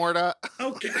Dracmorta.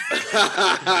 Okay.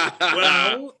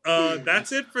 Well,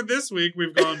 that's it for this week.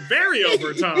 We've gone very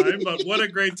over time, but what a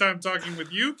great time talking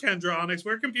with you, Kendra Onyx.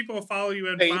 Where can people follow you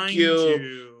and Thank find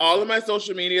you. All of my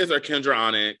social medias are Kendra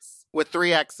Onyx. With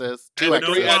 3 X's. 2 And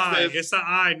no X's. X's. Y. It's an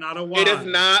I, not a Y. It is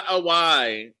not a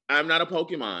Y. I'm not a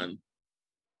Pokemon.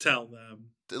 Tell them.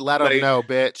 Let them Like, know,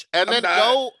 bitch. And I'm then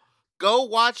not- go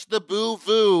watch the Boo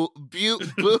Voo. Boo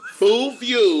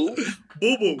View.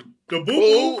 Boo boo. The boo Boo-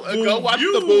 boo. go watch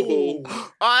the Boo Boo.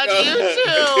 on Go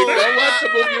YouTube. watch the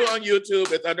Boo View on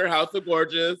YouTube. It's under House of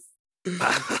Gorgeous.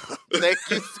 Thank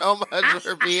you so much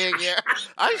for being here.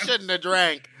 I shouldn't have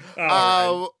drank.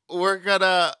 All right. We're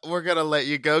gonna let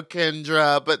you go,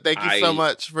 Kendra. But thank you so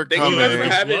much for Thank you guys for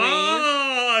coming. having me.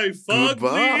 Bye,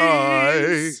 Goodbye.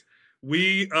 Fuglies.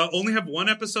 We only have one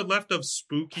episode left of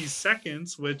Spooky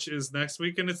Seconds, which is next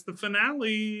week, and it's the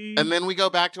finale. And then we go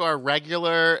back to our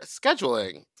regular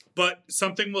scheduling. But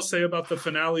something we'll say about the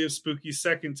finale of Spooky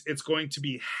Seconds, it's going to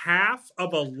be half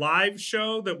of a live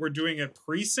show that we're doing at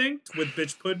Precinct with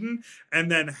Bitch Puddin', and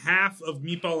then half of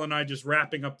Meatball and I just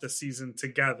wrapping up the season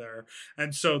together.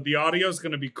 And so the audio is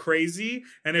going to be crazy.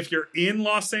 And if you're in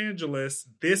Los Angeles,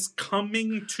 this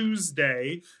coming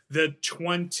Tuesday, the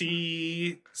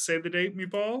say the date,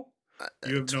 Meatball?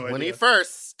 You have no idea.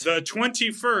 21st. The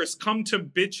 21st, come to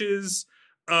Bitch's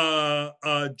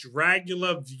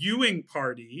Dragula viewing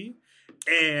party,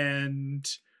 and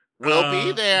We'll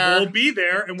be there. We'll be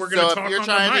there, and we're going to talk on the mic. So if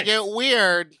you're trying to get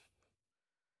weird,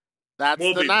 that's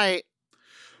the night.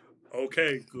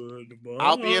 Okay, goodbye.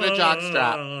 I'll be in a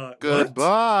jockstrap.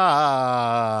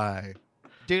 Goodbye.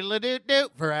 Doodle-doo-doo,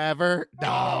 forever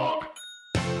dog.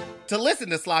 To listen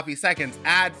to Sloppy Seconds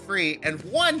ad-free and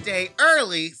 1 day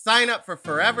early, sign up for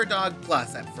Forever Dog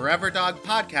Plus at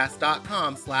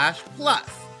foreverdogpodcast.com/plus.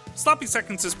 Sloppy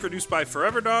Seconds is produced by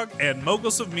Forever Dog and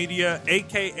Moguls of Media,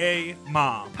 a.k.a.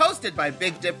 Mom. Hosted by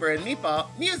Big Dipper and Meatball.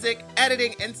 Music,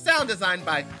 editing, and sound design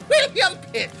by William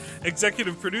Pitts.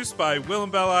 Executive produced by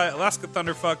Willem Belli, Alaska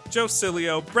Thunderfuck, Joe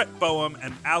Cilio, Brett Boehm,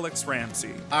 and Alex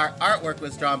Ramsey. Our artwork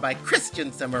was drawn by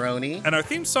Christian Cimarroni. And our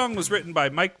theme song was written by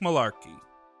Mike Malarkey.